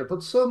wondering.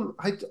 But some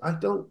I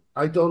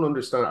don't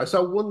understand. I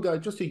saw one guy,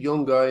 just a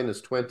young guy in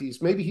his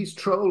 20s. Maybe he's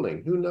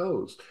trolling. Who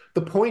knows?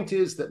 The point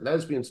is that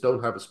lesbians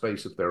don't have a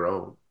space of their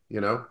own.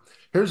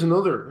 Here's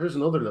another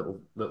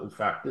little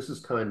fact. This is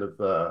kind of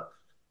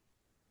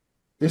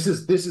this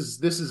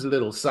is a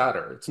little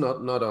sadder. It's not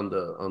on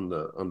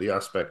the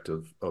aspect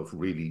of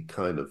really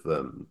kind of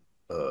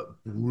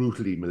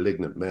brutally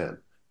malignant men,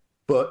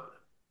 but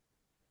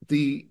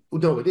the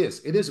no, it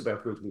is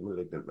about brutally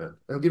malignant men.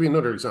 I'll give you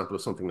another example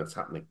of something that's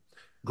happening.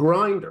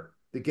 Grinder,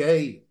 the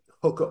gay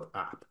hookup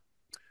app,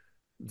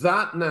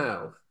 that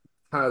now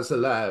has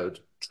allowed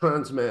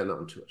trans men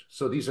onto it.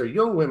 So these are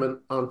young women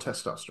on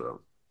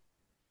testosterone.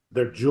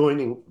 They're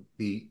joining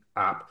the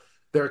app.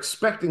 They're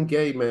expecting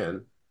gay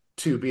men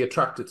to be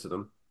attracted to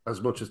them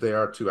as much as they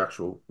are to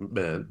actual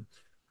men,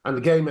 and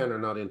the gay men are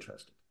not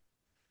interested.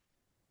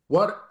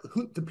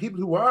 The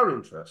people who are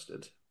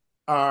interested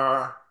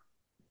are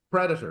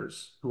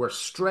predators who are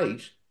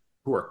straight,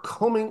 who are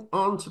coming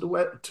onto the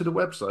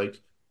website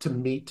to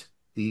meet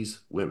these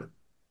women.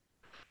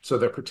 So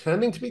they're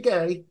pretending to be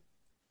gay,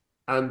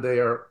 and they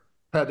are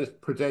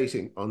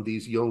predating on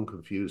these young,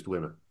 confused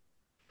women.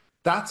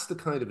 That's the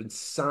kind of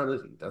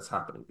insanity that's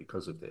happening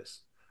because of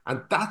this.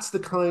 And that's the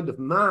kind of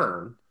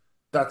man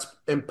that's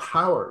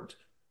empowered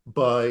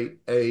by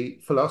a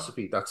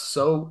philosophy that's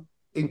so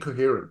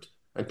incoherent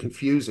and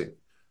confusing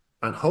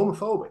and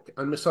homophobic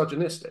and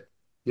misogynistic,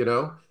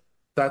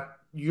 that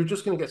you're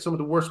just going to get some of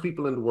the worst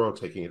people in the world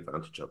taking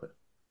advantage of it.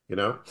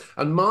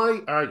 And my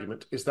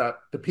argument is that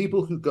the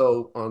people who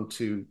go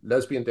onto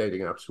lesbian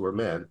dating apps who are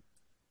men,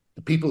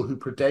 the people who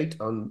predate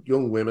on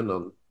young women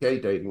on gay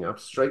dating apps,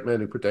 straight men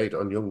who predate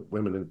on young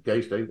women in gay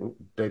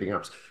dating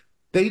apps,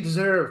 they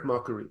deserve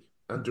mockery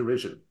and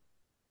derision.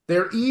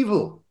 They're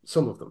evil,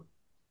 some of them,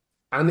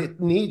 and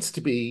it needs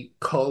to be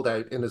called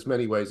out in as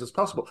many ways as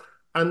possible.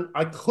 And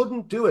I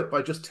couldn't do it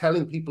by just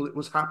telling people it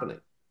was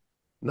happening.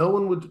 No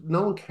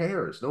one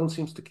cares. No one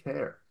seems to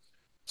care.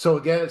 So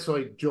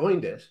I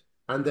joined it,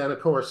 and then of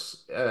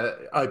course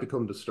I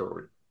become the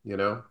story.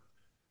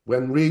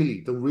 When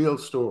really the real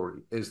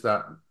story is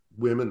that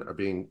women are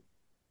being,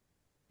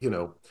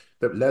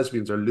 that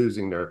lesbians are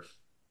losing their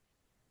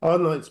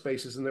online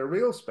spaces and their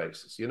real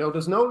spaces.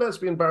 There's no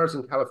lesbian bars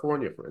in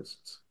California, for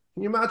instance.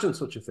 Can you imagine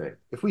such a thing?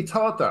 If we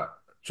thought that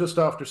just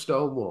after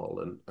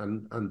Stonewall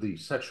and the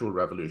sexual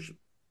revolution,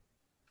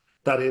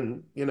 that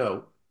in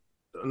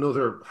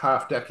another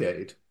half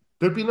decade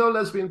there'd be no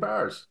lesbian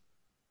bars.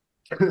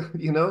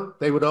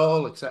 They would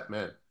all accept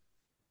men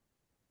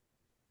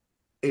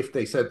if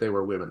they said they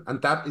were women,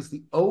 and that is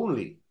the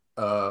only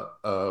uh,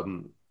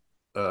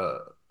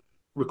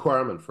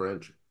 requirement for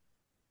entry.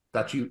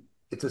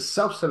 It's a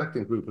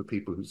self-selecting group of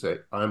people who say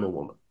I'm a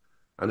woman,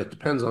 and it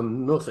depends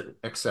on nothing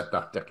except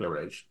that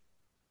declaration.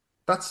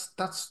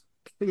 That's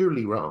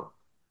clearly wrong,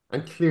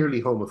 and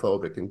clearly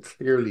homophobic, and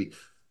clearly,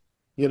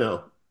 you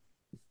know,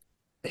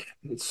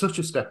 it's such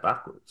a step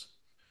backwards.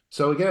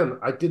 So again,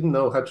 I didn't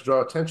know how to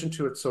draw attention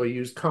to it, so I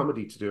used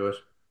comedy to do it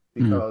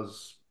mm.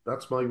 because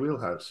that's my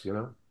wheelhouse.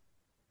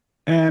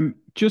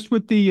 Just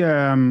with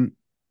the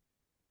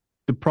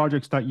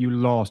projects that you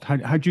lost,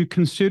 had you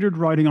considered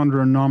writing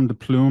under a nom de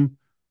plume?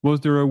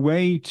 Was there a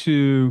way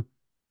to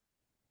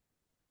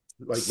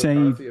Like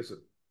save? McCarthyism.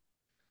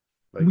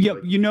 Yeah,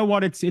 Like you know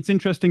what? It's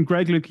interesting.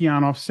 Greg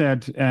Lukianoff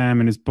said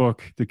in his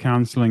book, "The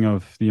Canceling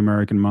of the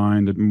American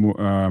Mind,"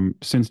 that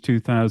since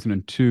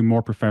 2002,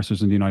 more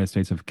professors in the United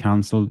States have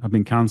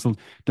been cancelled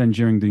than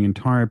during the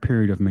entire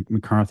period of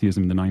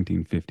McCarthyism in the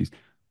 1950s.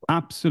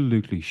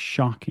 Absolutely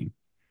shocking.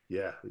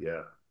 yeah,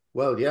 yeah.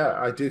 Well, yeah,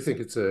 I do think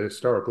it's a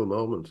historical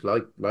moment,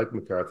 like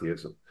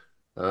McCarthyism.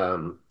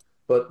 Um,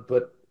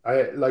 but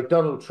I like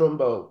Donald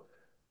Trumbo,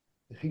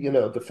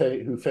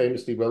 who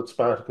famously wrote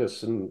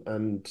Spartacus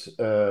and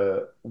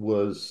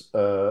was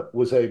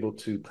able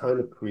to kind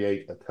of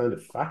create a kind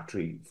of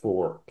factory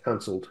for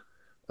cancelled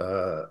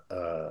uh,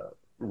 uh,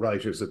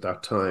 writers at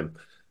that time.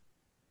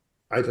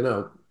 I don't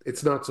know.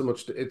 It's not so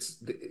much.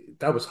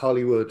 That was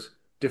Hollywood,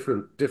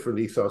 different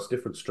ethos,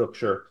 different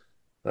structure.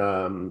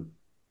 Um,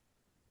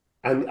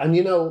 and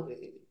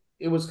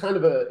it was kind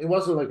of it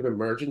wasn't like an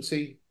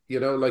emergency,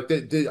 like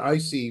I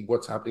see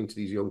what's happening to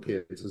these young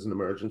kids as an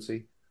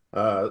emergency.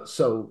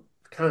 So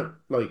can't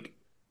like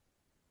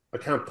I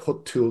can't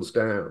put tools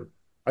down.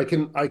 I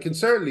can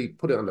certainly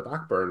put it on the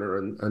back burner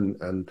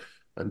and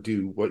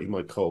do what you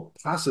might call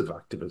passive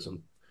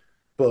activism,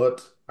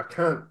 but I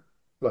can't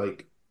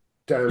like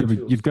Yeah, down but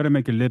tools. you've got to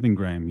make a living,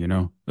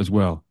 Graham, as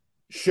well.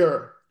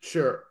 Sure,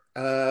 sure.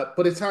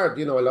 But it's hard.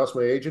 I lost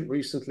my agent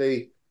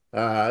recently.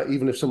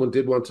 Even if someone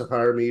did want to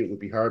hire me, it would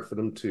be hard for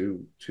them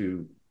to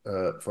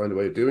find a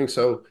way of doing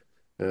so.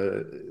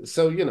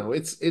 So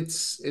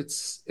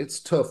it's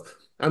tough.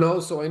 And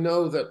also, I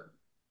know that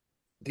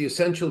the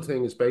essential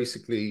thing is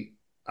basically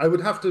I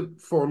would have to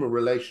form a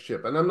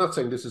relationship, and I'm not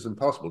saying this is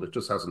impossible. It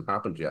just hasn't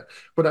happened yet.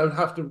 But I would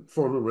have to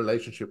form a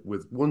relationship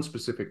with one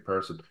specific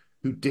person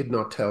who did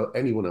not tell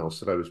anyone else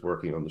that I was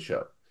working on the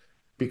show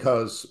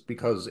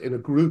because in a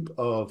group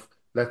of,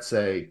 let's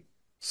say,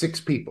 six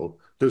people,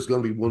 there's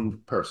going to be one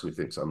person who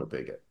thinks I'm a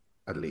bigot,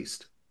 at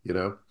least, you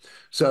know.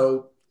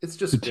 So it's The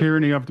just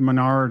tyranny difficult. of the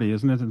minority,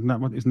 isn't it? Isn't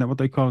that what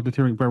they call it? The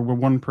tyranny where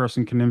one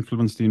person can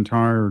influence the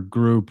entire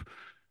group.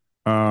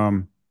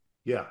 Um,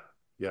 Yeah,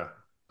 yeah.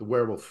 The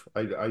werewolf.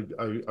 I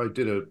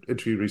did an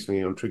interview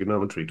recently on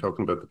trigonometry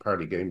talking about the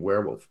party game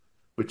Werewolf,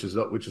 which is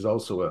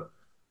also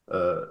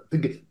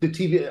the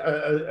TV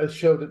a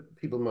show that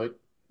people might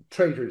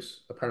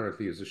Traitors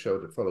apparently is a show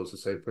that follows the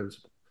same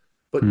principle.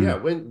 But yeah,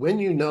 hmm. when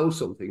you know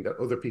something that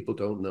other people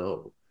don't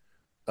know,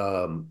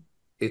 um,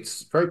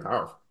 it's very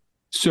powerful.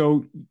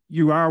 So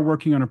you are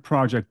working on a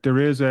project. There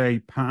is a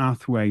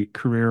pathway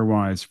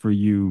career-wise for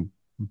you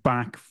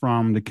back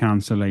from the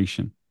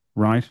cancellation,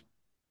 right?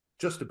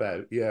 Just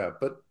about, yeah.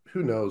 But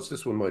who knows?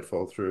 This one might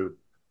fall through.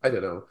 I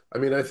don't know. I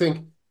mean, I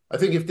think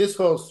if this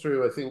falls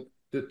through, I think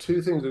the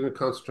two things I'm going to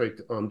concentrate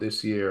on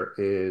this year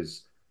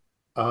is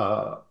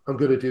I'm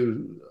going to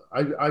do.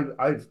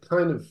 I've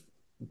kind of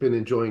been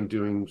enjoying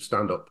doing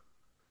stand up.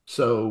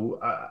 So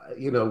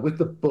with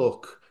the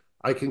book,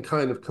 I can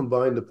kind of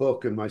combine the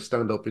book and my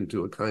stand up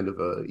into a kind of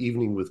a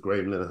evening with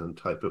Graham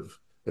Linehan type of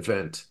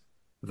event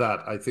that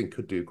I think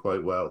could do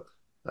quite well.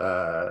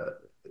 Uh,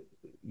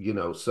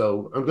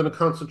 so I'm going to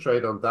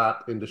concentrate on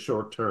that in the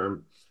short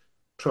term.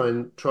 Try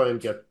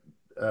and get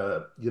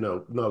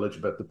knowledge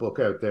about the book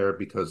out there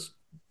because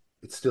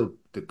it's still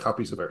the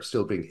copies of it are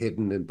still being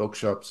hidden in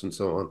bookshops and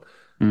so on.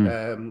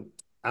 Mm. Um,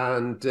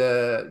 and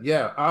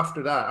yeah,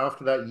 after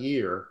that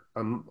year,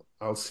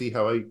 I'll see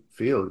how I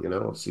feel.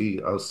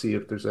 I'll see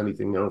if there's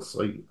anything else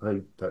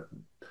that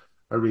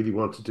I really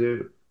want to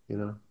do. You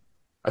know,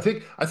 I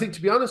think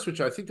to be honest with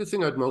you, I think the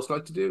thing I'd most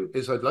like to do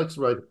is I'd like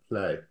to write a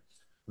play.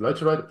 I'd like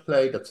to write a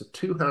play that's a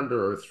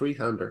two-hander or a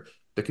three-hander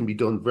that can be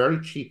done very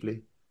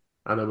cheaply,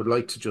 and I would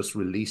like to just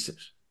release it,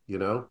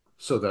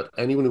 so that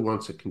anyone who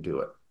wants it can do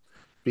it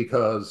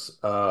because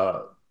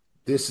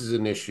this is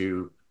an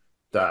issue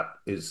that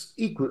is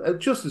equal,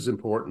 just as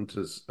important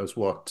as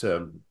what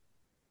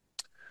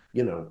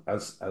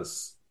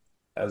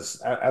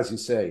as you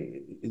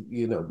say,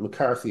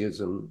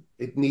 McCarthyism.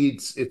 It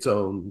needs its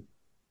own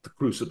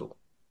crucible.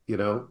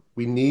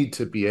 We need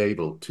to be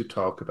able to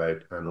talk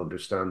about and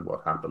understand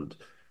what happened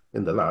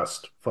in the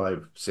last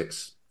 5,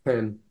 6,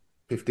 10,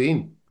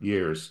 15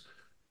 years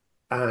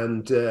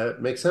and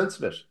make sense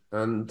of it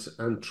and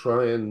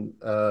try and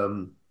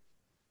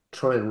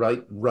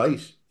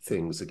write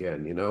things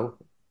again,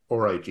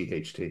 Right,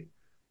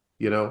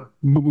 you know.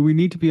 But we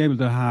need to be able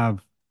to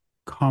have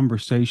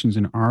conversations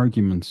and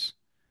arguments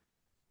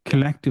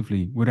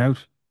collectively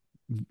without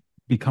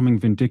becoming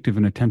vindictive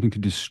and attempting to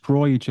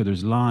destroy each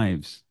other's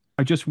lives.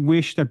 I just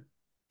wish that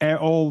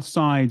all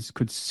sides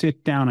could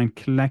sit down and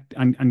collect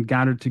and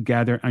gather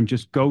together and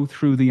just go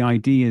through the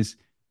ideas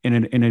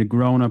in a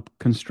grown-up,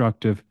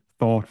 constructive,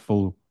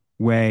 thoughtful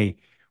way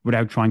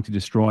without trying to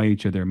destroy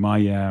each other.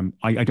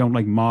 I don't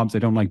like mobs, I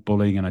don't like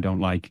bullying, and I don't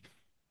like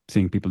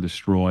seeing people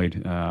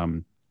destroyed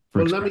for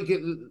Well, let express. me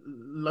get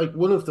like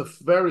one of the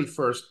very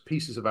first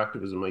pieces of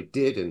activism I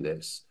did in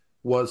this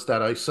was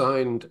that I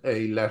signed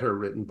a letter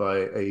written by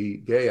a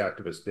gay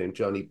activist named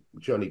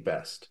Johnny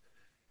Best,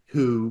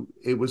 who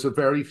it was a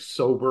very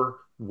sober,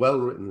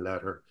 well-written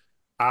letter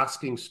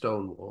asking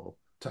Stonewall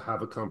to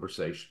have a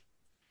conversation.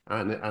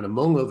 And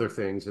among other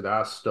things, it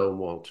asked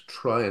Stonewall to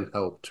try and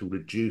help to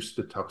reduce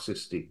the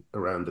toxicity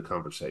around the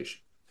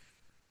conversation.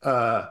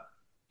 Uh,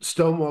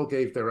 Stonewall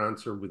gave their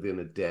answer within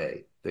a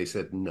day. They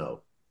said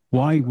no,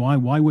 Why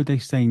would they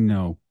say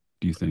no,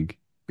 do you think?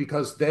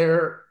 because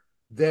their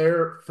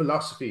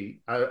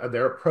philosophy,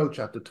 their approach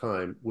at the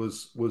time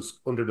was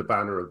under the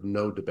banner of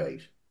no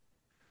debate.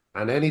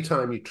 And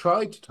anytime you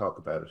tried to talk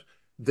about it,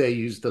 they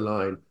used the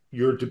line,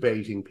 "You're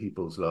debating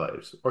people's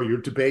lives," or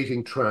 "You're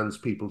debating trans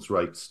people's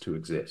rights to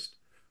exist."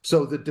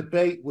 So the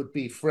debate would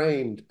be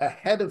framed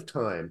ahead of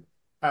time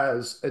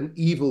as an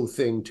evil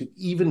thing to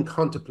even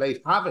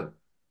contemplate having.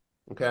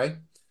 Okay.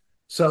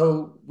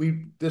 So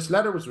this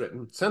letter was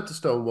written, sent to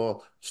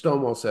Stonewall.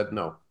 Stonewall said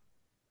no.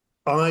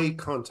 I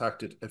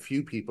contacted a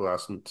few people,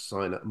 asked them to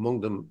sign it,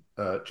 among them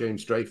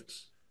James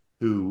Dreyfus,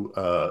 who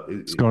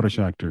Scottish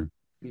actor.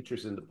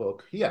 features in the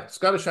book. Yeah,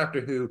 Scottish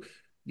actor who,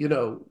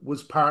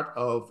 was part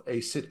of a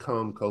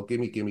sitcom called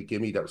Gimme, Gimme,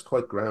 Gimme that was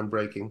quite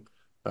groundbreaking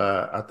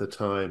at the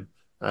time.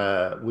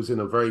 Was in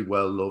a very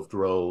well loved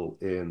role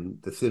in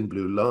The Thin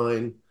Blue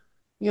Line.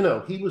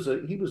 He was a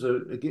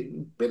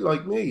bit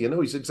like me.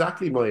 He's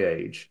exactly my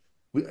age.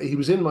 He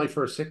was in my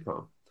first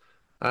sitcom,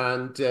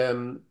 and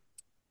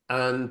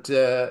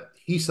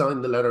he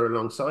signed the letter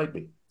alongside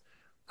me,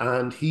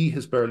 and he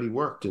has barely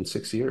worked in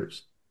 6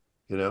 years.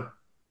 You know,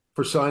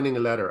 for signing a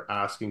letter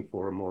asking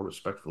for a more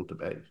respectful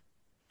debate.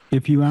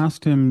 If you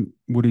asked him,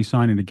 would he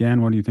sign it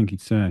again? What do you think he'd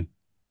say?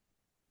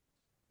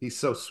 He's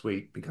so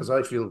sweet because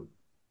I feel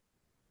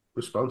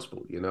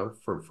responsible,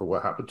 for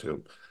what happened to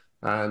him.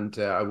 And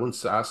I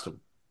once asked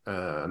him,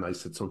 and I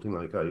said something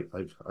like,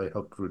 I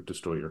helped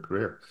destroy your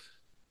career.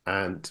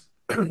 And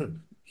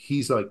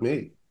he's like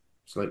me.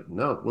 It's like,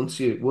 no, once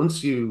you're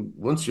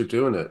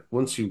doing it,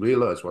 once you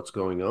realize what's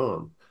going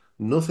on,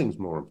 nothing's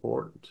more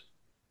important.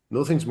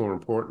 Nothing's more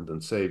important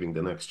than saving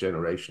the next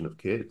generation of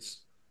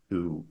kids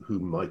who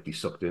might be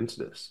sucked into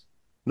this.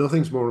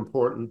 Nothing's more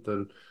important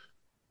than,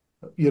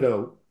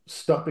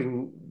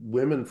 stopping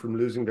women from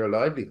losing their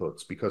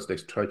livelihoods because they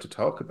try to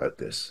talk about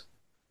this.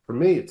 For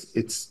me,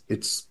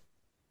 it's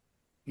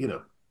you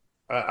know,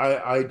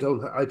 I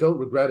don't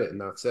regret it in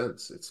that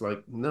sense. It's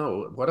like,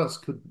 no, what else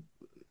could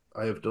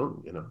I have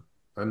done,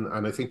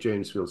 And I think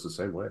James feels the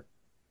same way.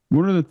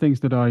 One of the things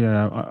that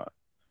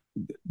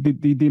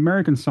the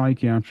American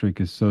Psychiatric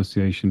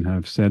Association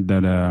have said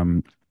that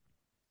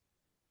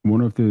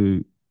one of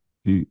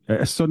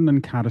a sudden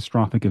and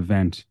catastrophic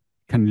event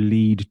can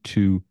lead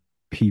to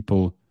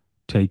people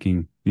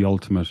taking the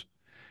ultimate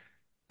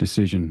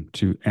decision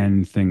to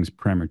end things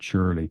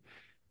prematurely.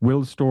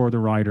 Will Storr, the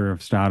writer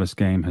of Status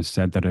Game, has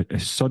said that a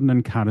sudden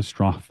and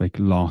catastrophic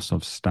loss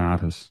of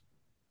status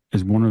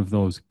is one of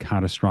those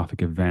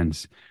catastrophic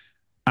events.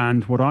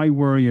 And what I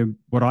worry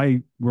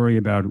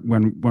about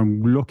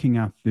when looking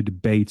at the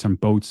debates on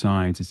both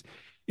sides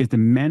is the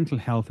mental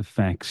health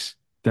effects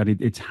that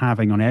it's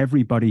having on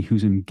everybody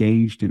who's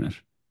engaged in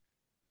it.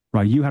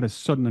 Right, you had a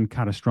sudden and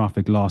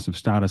catastrophic loss of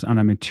status and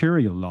a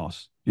material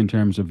loss in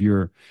terms of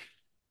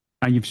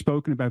and you've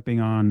spoken about being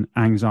on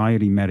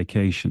anxiety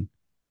medication,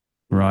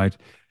 right?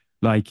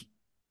 Like,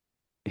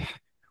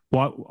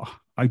 what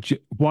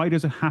why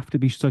does it have to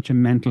be such a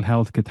mental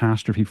health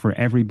catastrophe for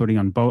everybody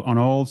on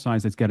all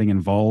sides that's getting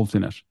involved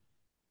in it?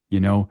 You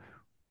know,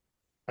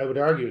 I would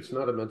argue it's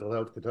not a mental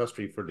health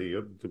catastrophe for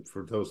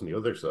those on the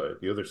other side.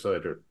 The other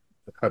side are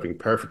having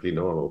perfectly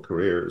normal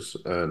careers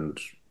and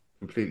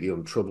completely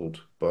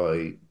untroubled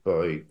by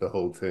the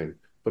whole thing.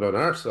 But on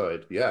our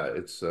side, yeah,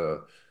 it's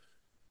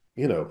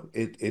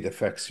it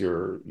affects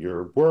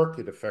your work,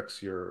 it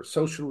affects your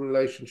social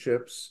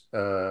relationships.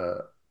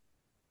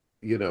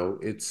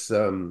 It's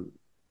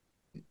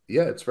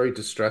yeah, it's very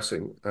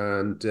distressing,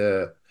 and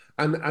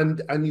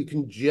you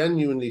can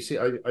genuinely see.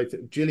 I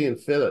think Gillian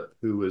Phillip,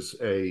 who was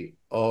a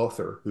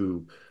author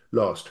who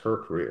lost her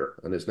career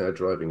and is now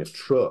driving a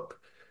truck,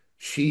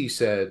 she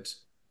said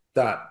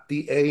that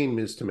the aim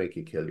is to make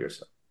you kill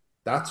yourself.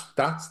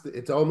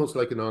 It's almost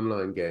like an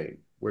online game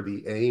where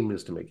the aim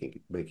is to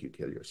make you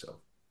kill yourself.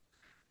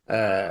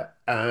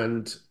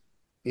 And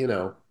you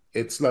know,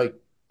 it's like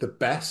the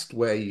best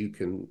way you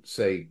can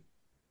say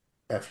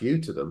F you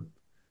to them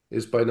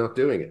is by not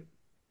doing it,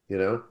 you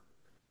know?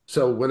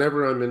 So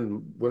whenever I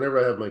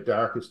have my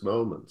darkest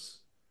moments,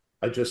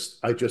 I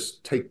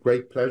just take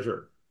great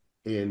pleasure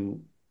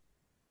in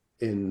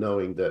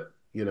knowing that,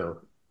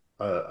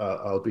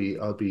 I'll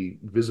be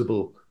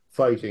visible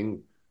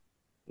fighting,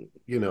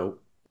 you know,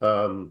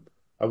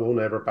 I won't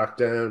ever back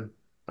down.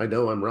 I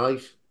know I'm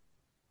right.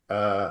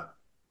 Uh,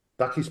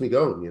 that keeps me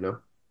going.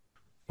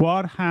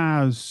 what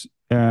has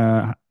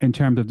in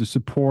terms of the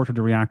support or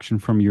the reaction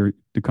from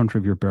the country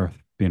of your birth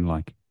been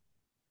like?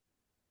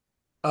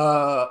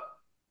 Uh,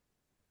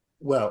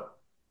 well,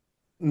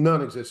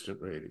 non-existent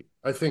really.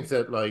 I think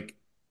that like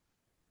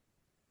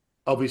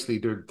obviously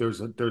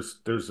there's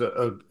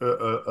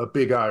a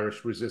big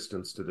Irish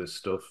resistance to this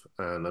stuff,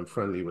 and I'm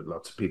friendly with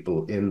lots of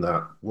people in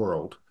that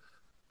world.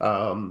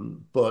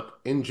 But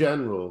in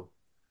general,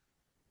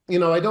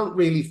 I don't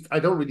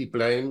really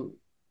blame.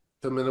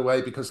 them in a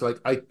way because, like,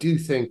 I do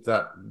think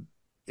that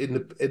in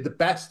the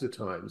best of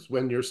times,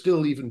 when you're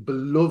still even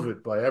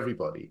beloved by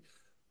everybody,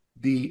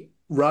 the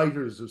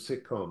writers of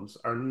sitcoms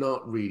are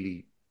not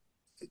really,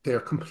 they're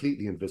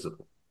completely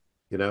invisible,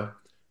 you know,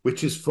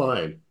 which is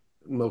fine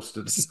most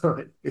of the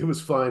time. It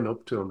was fine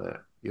up till now,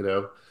 you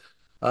know.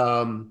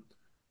 Um,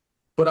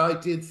 but I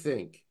did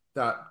think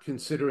that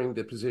considering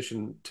the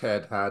position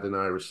Ted had in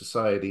Irish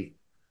society,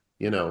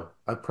 you know,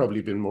 I've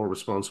probably been more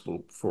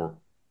responsible for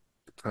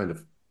kind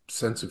of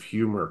sense of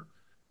humor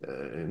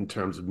in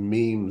terms of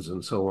memes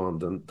and so on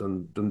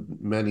than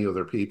many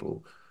other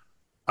people.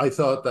 I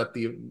thought that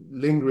the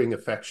lingering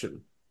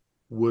affection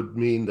would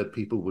mean that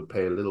people would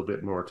pay a little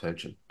bit more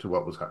attention to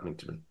what was happening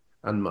to me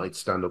and might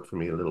stand up for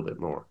me a little bit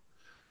more.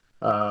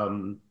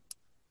 Um,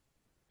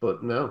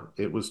 but no,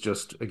 it was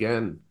just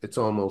again, it's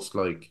almost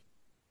like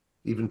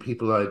even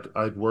people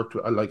I'd worked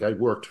with, like I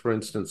worked, for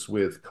instance,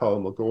 with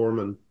Colm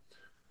O'Gorman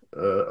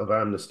of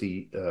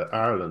Amnesty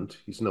Ireland.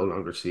 He's no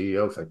longer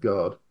CEO, thank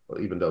God,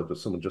 even though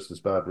there's someone just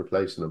as bad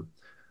replacing him.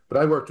 But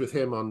I worked with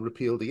him on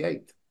Repeal the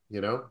Eighth,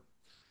 you know,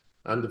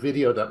 and the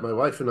video that my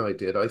wife and I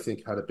did, I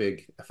think, had a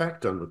big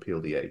effect on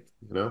Repeal the Eighth,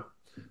 you know.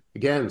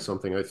 Again,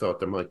 something I thought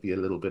there might be a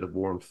little bit of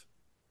warmth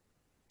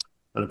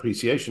and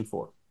appreciation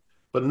for.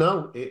 But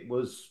no, it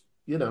was,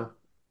 you know,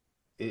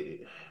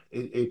 it,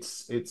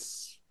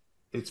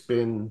 it's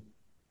been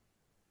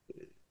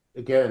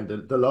again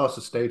the loss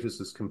of status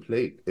is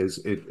complete. Is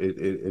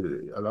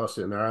I lost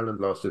it in Ireland,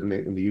 lost it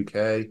in the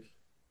UK.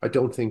 I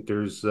don't think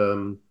there's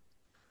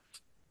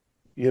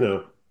you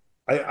know,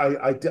 I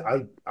I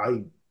I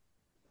I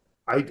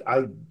I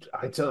I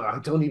I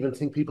don't even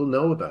think people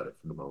know about it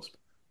for the most part,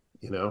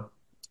 you know.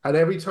 And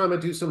every time I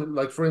do something,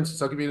 like for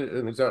instance, I'll give you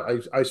an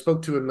example. I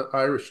spoke to an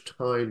Irish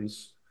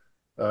Times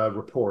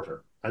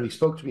reporter, and he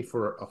spoke to me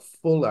for a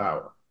full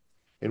hour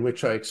in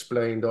which I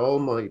explained all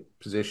my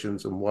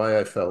positions and why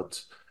I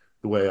felt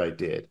the way I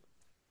did.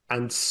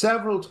 And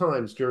several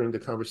times during the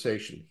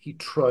conversation, he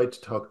tried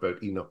to talk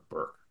about Enoch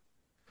Burke.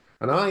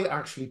 And I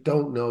actually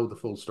don't know the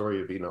full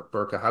story of Enoch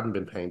Burke. I hadn't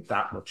been paying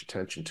that much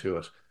attention to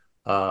it,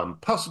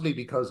 possibly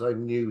because I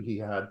knew he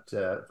had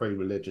a very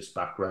religious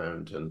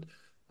background, and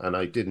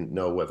I didn't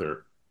know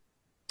whether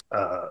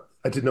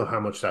I didn't know how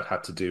much that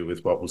had to do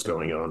with what was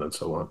going on and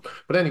so on.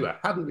 But anyway,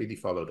 I hadn't really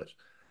followed it.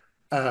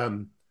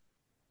 Um,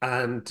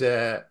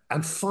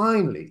 and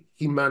finally,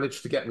 he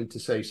managed to get me to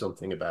say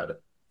something about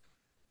it.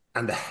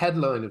 And the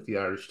headline of the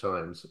Irish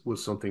Times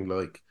was something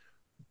like,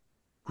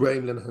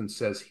 Graham Linehan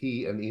says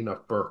he and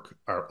Enoch Burke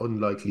are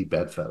unlikely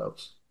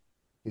bedfellows,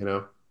 you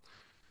know?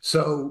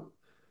 So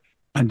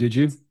And did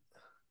you?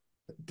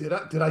 did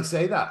I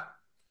say that?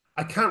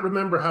 I can't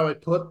remember how I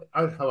put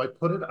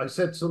it. I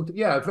said something.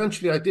 Yeah,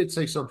 eventually I did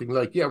say something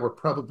like, "Yeah, we're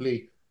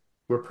probably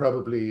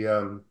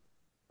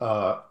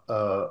uh,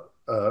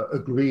 uh,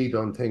 agreed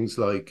on things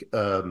like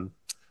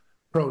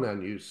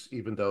pronoun use,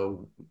 even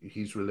though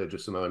he's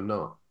religious and I'm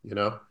not, you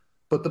know."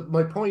 But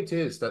my point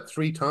is that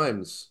three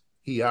times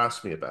he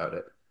asked me about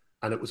it,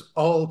 and it was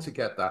all to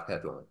get that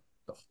headline.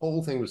 The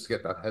whole thing was to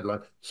get that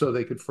headline so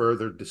they could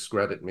further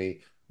discredit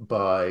me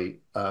by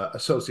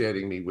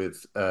associating me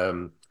with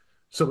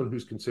someone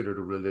who's considered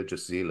a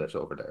religious zealot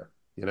over there,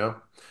 you know?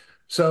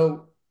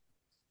 So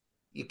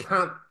you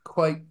can't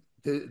quite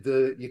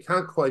the you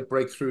can't quite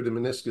break through the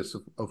meniscus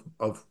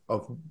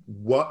of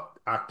what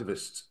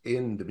activists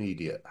in the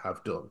media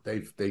have done.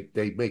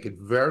 They make it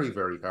very,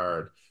 very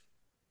hard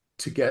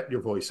to get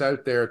your voice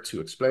out there,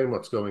 to explain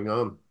what's going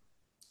on.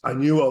 I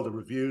knew all the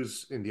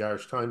reviews in the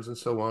Irish Times and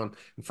so on.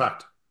 In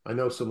fact, I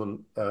know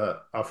someone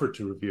offered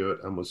to review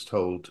it and was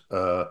told,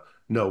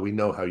 "No, we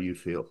know how you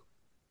feel,"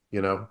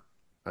 you know,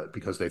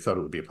 because they thought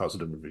it would be a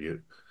positive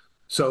review.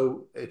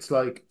 So it's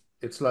like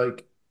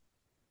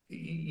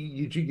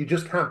you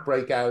just can't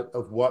break out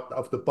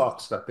of the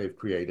box that they've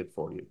created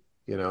for you,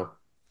 you know.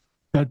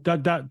 Like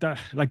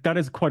that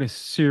is quite a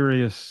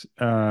serious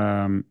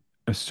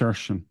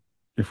assertion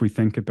if we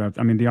think about.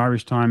 I mean, the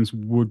Irish Times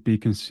would be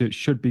consider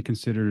should be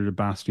considered a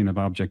bastion of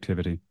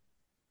objectivity.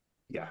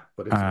 Yeah,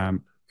 but it's not.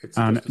 Um, It's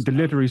and just as the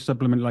bad. literary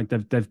supplement, like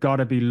they've got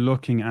to be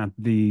looking at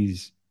the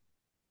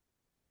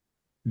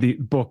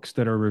books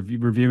that are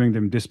reviewing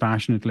them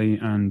dispassionately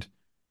and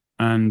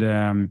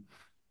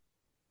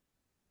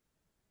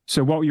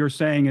so what you're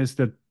saying is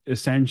that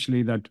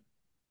essentially that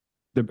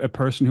a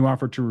person who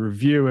offered to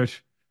review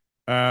it,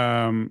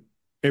 um,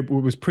 it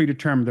was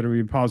predetermined that it would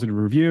be a positive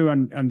review,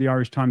 and the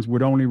Irish Times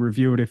would only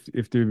review it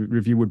if the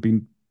review would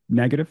be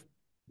negative.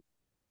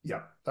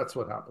 Yeah, that's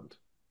what happened.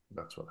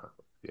 That's what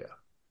happened. Yeah,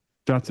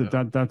 That's you it. know.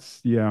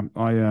 That's yeah.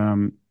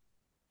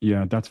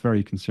 Yeah, that's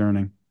very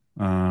concerning.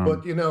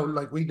 But Um,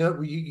 like we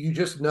know, you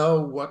just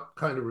know what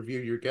kind of review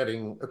you're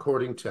getting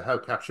according to how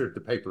captured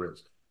the paper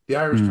is. The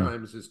Irish mm.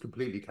 Times is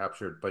completely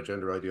captured by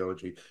gender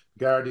ideology.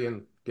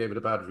 Guardian gave it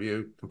a bad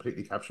review,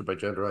 completely captured by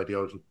gender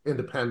ideology.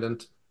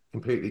 Independent,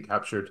 completely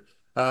captured.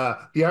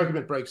 The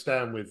argument breaks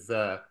down with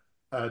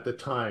the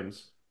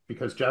Times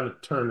because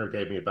Janet Turner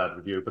gave me a bad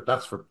review, but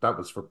that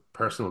was for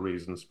personal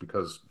reasons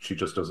because she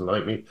just doesn't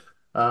like me.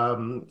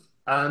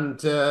 And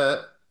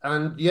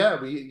and yeah,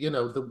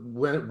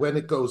 when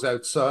it goes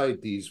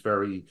outside these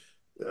very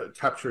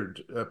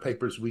captured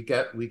papers, we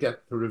get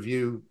the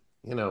review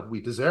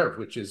we deserve,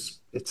 which is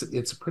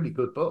it's a pretty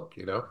good book,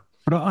 you know.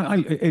 But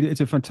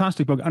it's a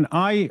fantastic book, and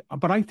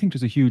but I think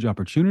there's a huge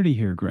opportunity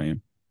here,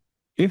 Graham.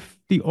 If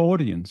the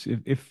audience,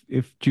 if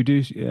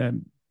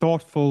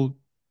thoughtful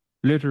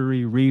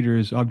literary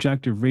readers,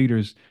 objective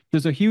readers,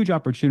 there's a huge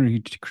opportunity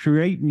to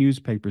create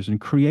newspapers and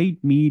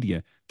create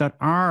media that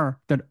are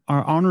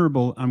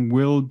honorable and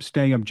will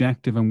stay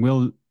objective and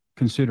will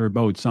consider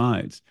both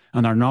sides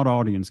and are not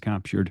audience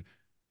captured,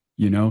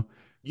 you know,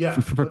 Yeah,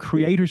 for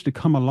creators to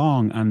come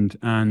along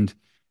and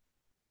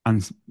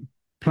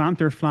plant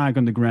their flag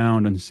on the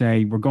ground and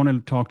say, we're going to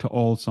talk to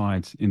all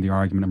sides in the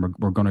argument and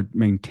we're going to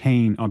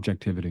maintain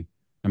objectivity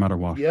no matter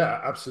what.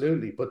 yeah,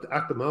 absolutely. But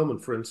at the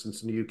moment, for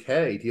instance, in the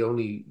UK, the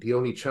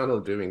only channel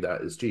doing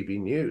that is GB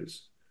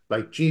News.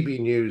 Like GB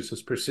News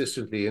has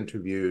persistently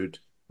interviewed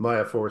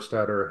Maya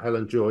Forstater,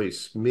 Helen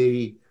Joyce,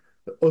 me,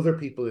 other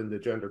people in the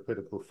gender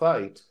critical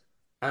fight,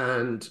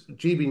 and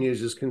GB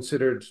News is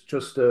considered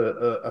just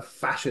a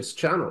fascist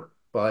channel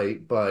by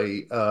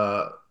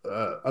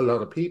a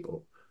lot of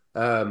people.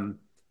 Um,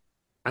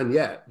 and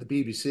yet the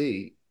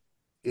BBC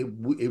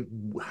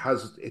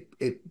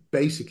it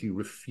basically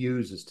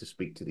refuses to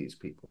speak to these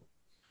people.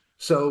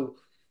 So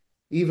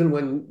even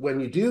when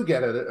you do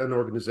get an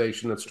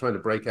organization that's trying to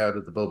break out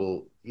of the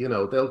bubble,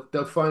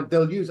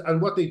 they'll use,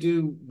 and what they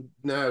do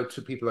now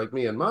to people like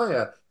me and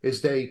Maya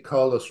is they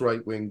call us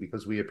right wing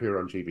because we appear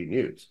on GB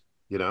News,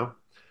 you know.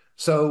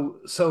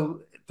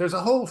 So there's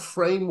a whole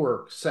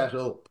framework set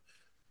up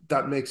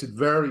that makes it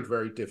very,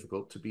 very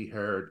difficult to be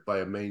heard by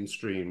a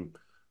mainstream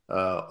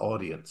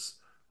audience.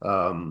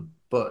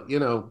 But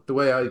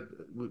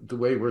the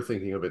way we're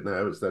thinking of it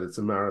now is that it's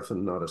a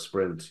marathon, not a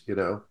sprint.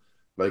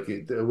 Like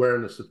the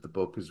awareness of the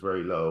book is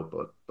very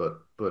low, but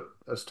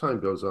as time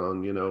goes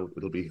on,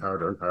 it'll be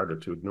harder and harder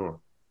to ignore.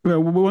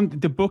 Well,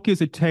 the book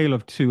is a tale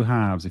of two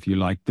halves, if you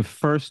like. The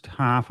first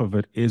half of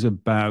it is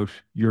about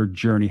your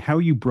journey, how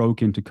you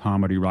broke into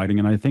comedy writing.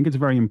 And I think it's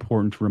very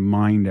important to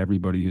remind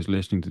everybody who's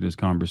listening to this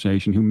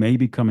conversation, who may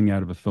be coming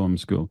out of a film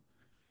school,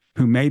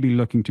 who may be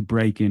looking to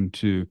break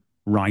into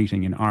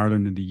writing in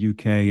Ireland, in the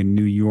UK, in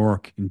New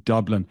York, in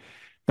Dublin,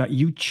 that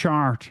you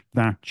chart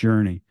that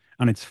journey.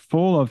 And it's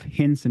full of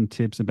hints and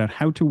tips about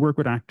how to work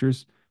with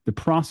actors, the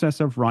process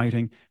of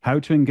writing, how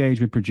to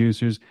engage with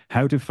producers,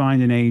 how to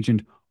find an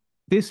agent.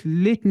 This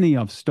litany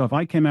of stuff.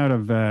 I came out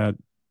of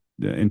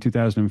in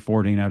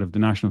 2014 out of the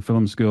National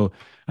Film School.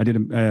 I did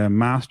a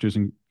master's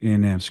in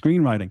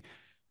screenwriting.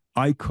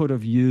 I could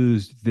have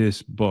used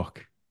this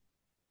book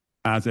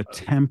as a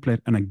template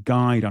and a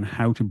guide on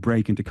how to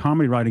break into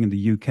comedy writing in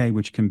the UK,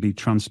 which can be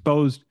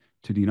transposed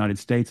to the United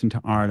States and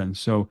to Ireland.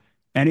 So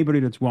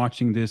anybody that's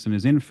watching this and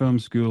is in film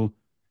school,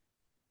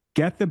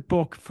 get the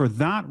book for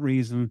that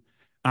reason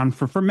and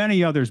for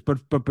many others, but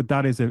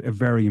that is a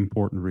very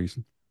important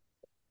reason.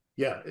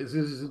 Yeah,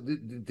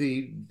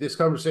 this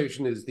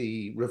conversation is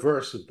the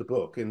reverse of the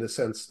book in the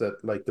sense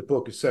that like the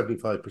book is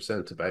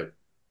 75% about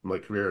my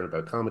career and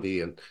about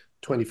comedy and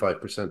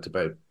 25%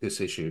 about this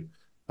issue.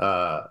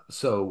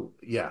 So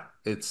yeah,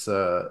 it's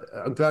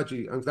I'm glad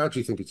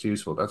you think it's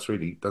useful. That's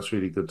really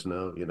good to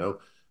know.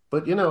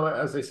 But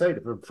as I say,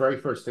 the very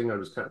first thing I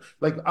was kind of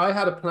like I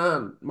had a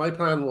plan. My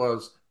plan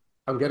was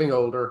I'm getting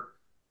older.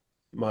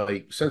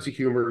 My sense of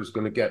humor is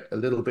going to get a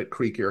little bit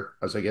creakier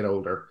as I get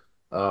older.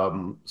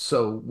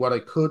 So what I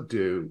could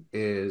do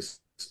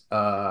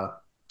uh,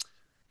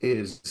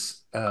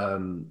 is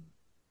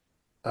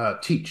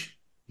teach.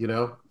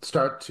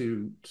 Start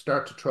to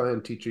try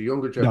and teach a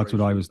younger That's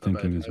what I generation was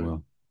about thinking as how.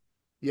 well.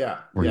 Yeah,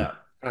 Or you, yeah,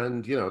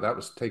 and that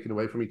was taken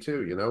away from me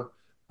too.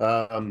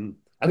 And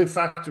in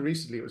fact,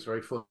 recently it was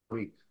very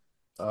funny.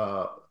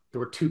 Uh, there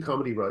were two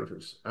comedy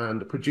writers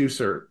and a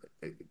producer.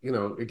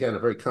 Again, a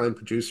very kind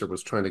producer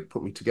was trying to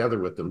put me together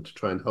with them to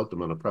try and help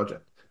them on a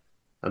project.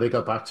 And they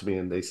got back to me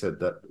and they said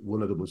that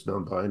one of them was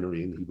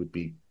non-binary and he would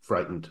be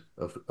frightened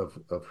of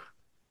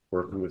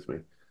working with me.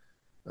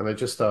 And I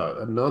just thought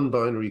a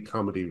non-binary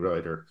comedy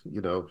writer,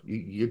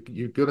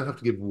 you're gonna have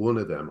to give one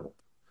of them up,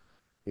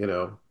 you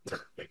know,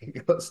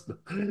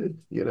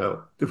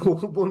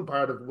 because the one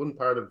part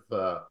of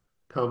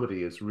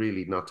comedy is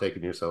really not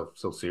taking yourself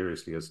so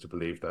seriously as to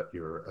believe that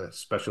you're a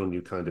special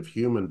new kind of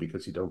human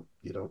because you don't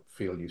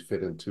feel you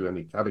fit into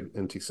any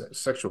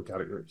sexual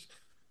categories.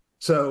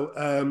 So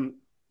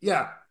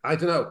yeah, I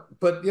don't know,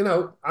 but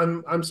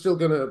I'm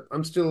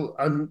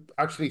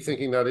actually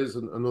thinking that is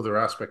another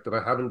aspect that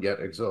I haven't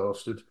yet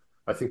exhausted.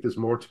 I think there's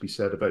more to be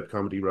said about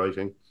comedy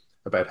writing,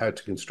 about how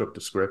to construct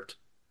a script,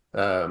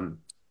 um,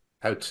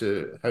 how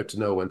to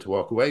know when to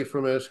walk away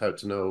from it, how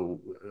to know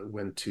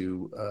when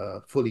to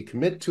fully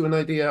commit to an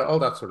idea. All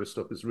that sort of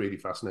stuff is really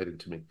fascinating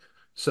to me.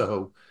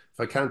 So if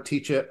I can't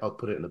teach it, I'll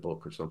put it in a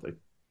book or something.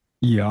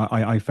 yeah,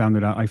 I found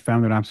it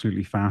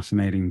absolutely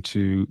fascinating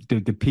to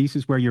the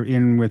pieces where you're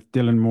in with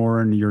Dylan Moore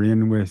and you're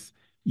in with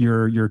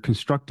you're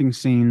constructing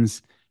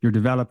scenes, you're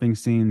developing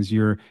scenes,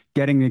 you're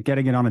getting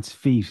it on its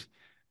feet.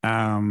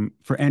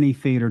 For any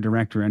theater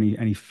director, any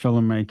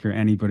filmmaker,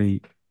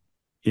 anybody,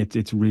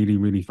 it's really,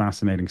 really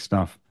fascinating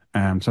stuff.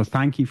 So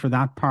thank you for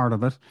that part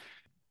of it.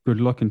 Good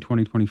luck in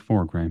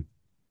 2024, Graham.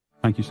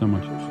 Thank you so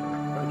much.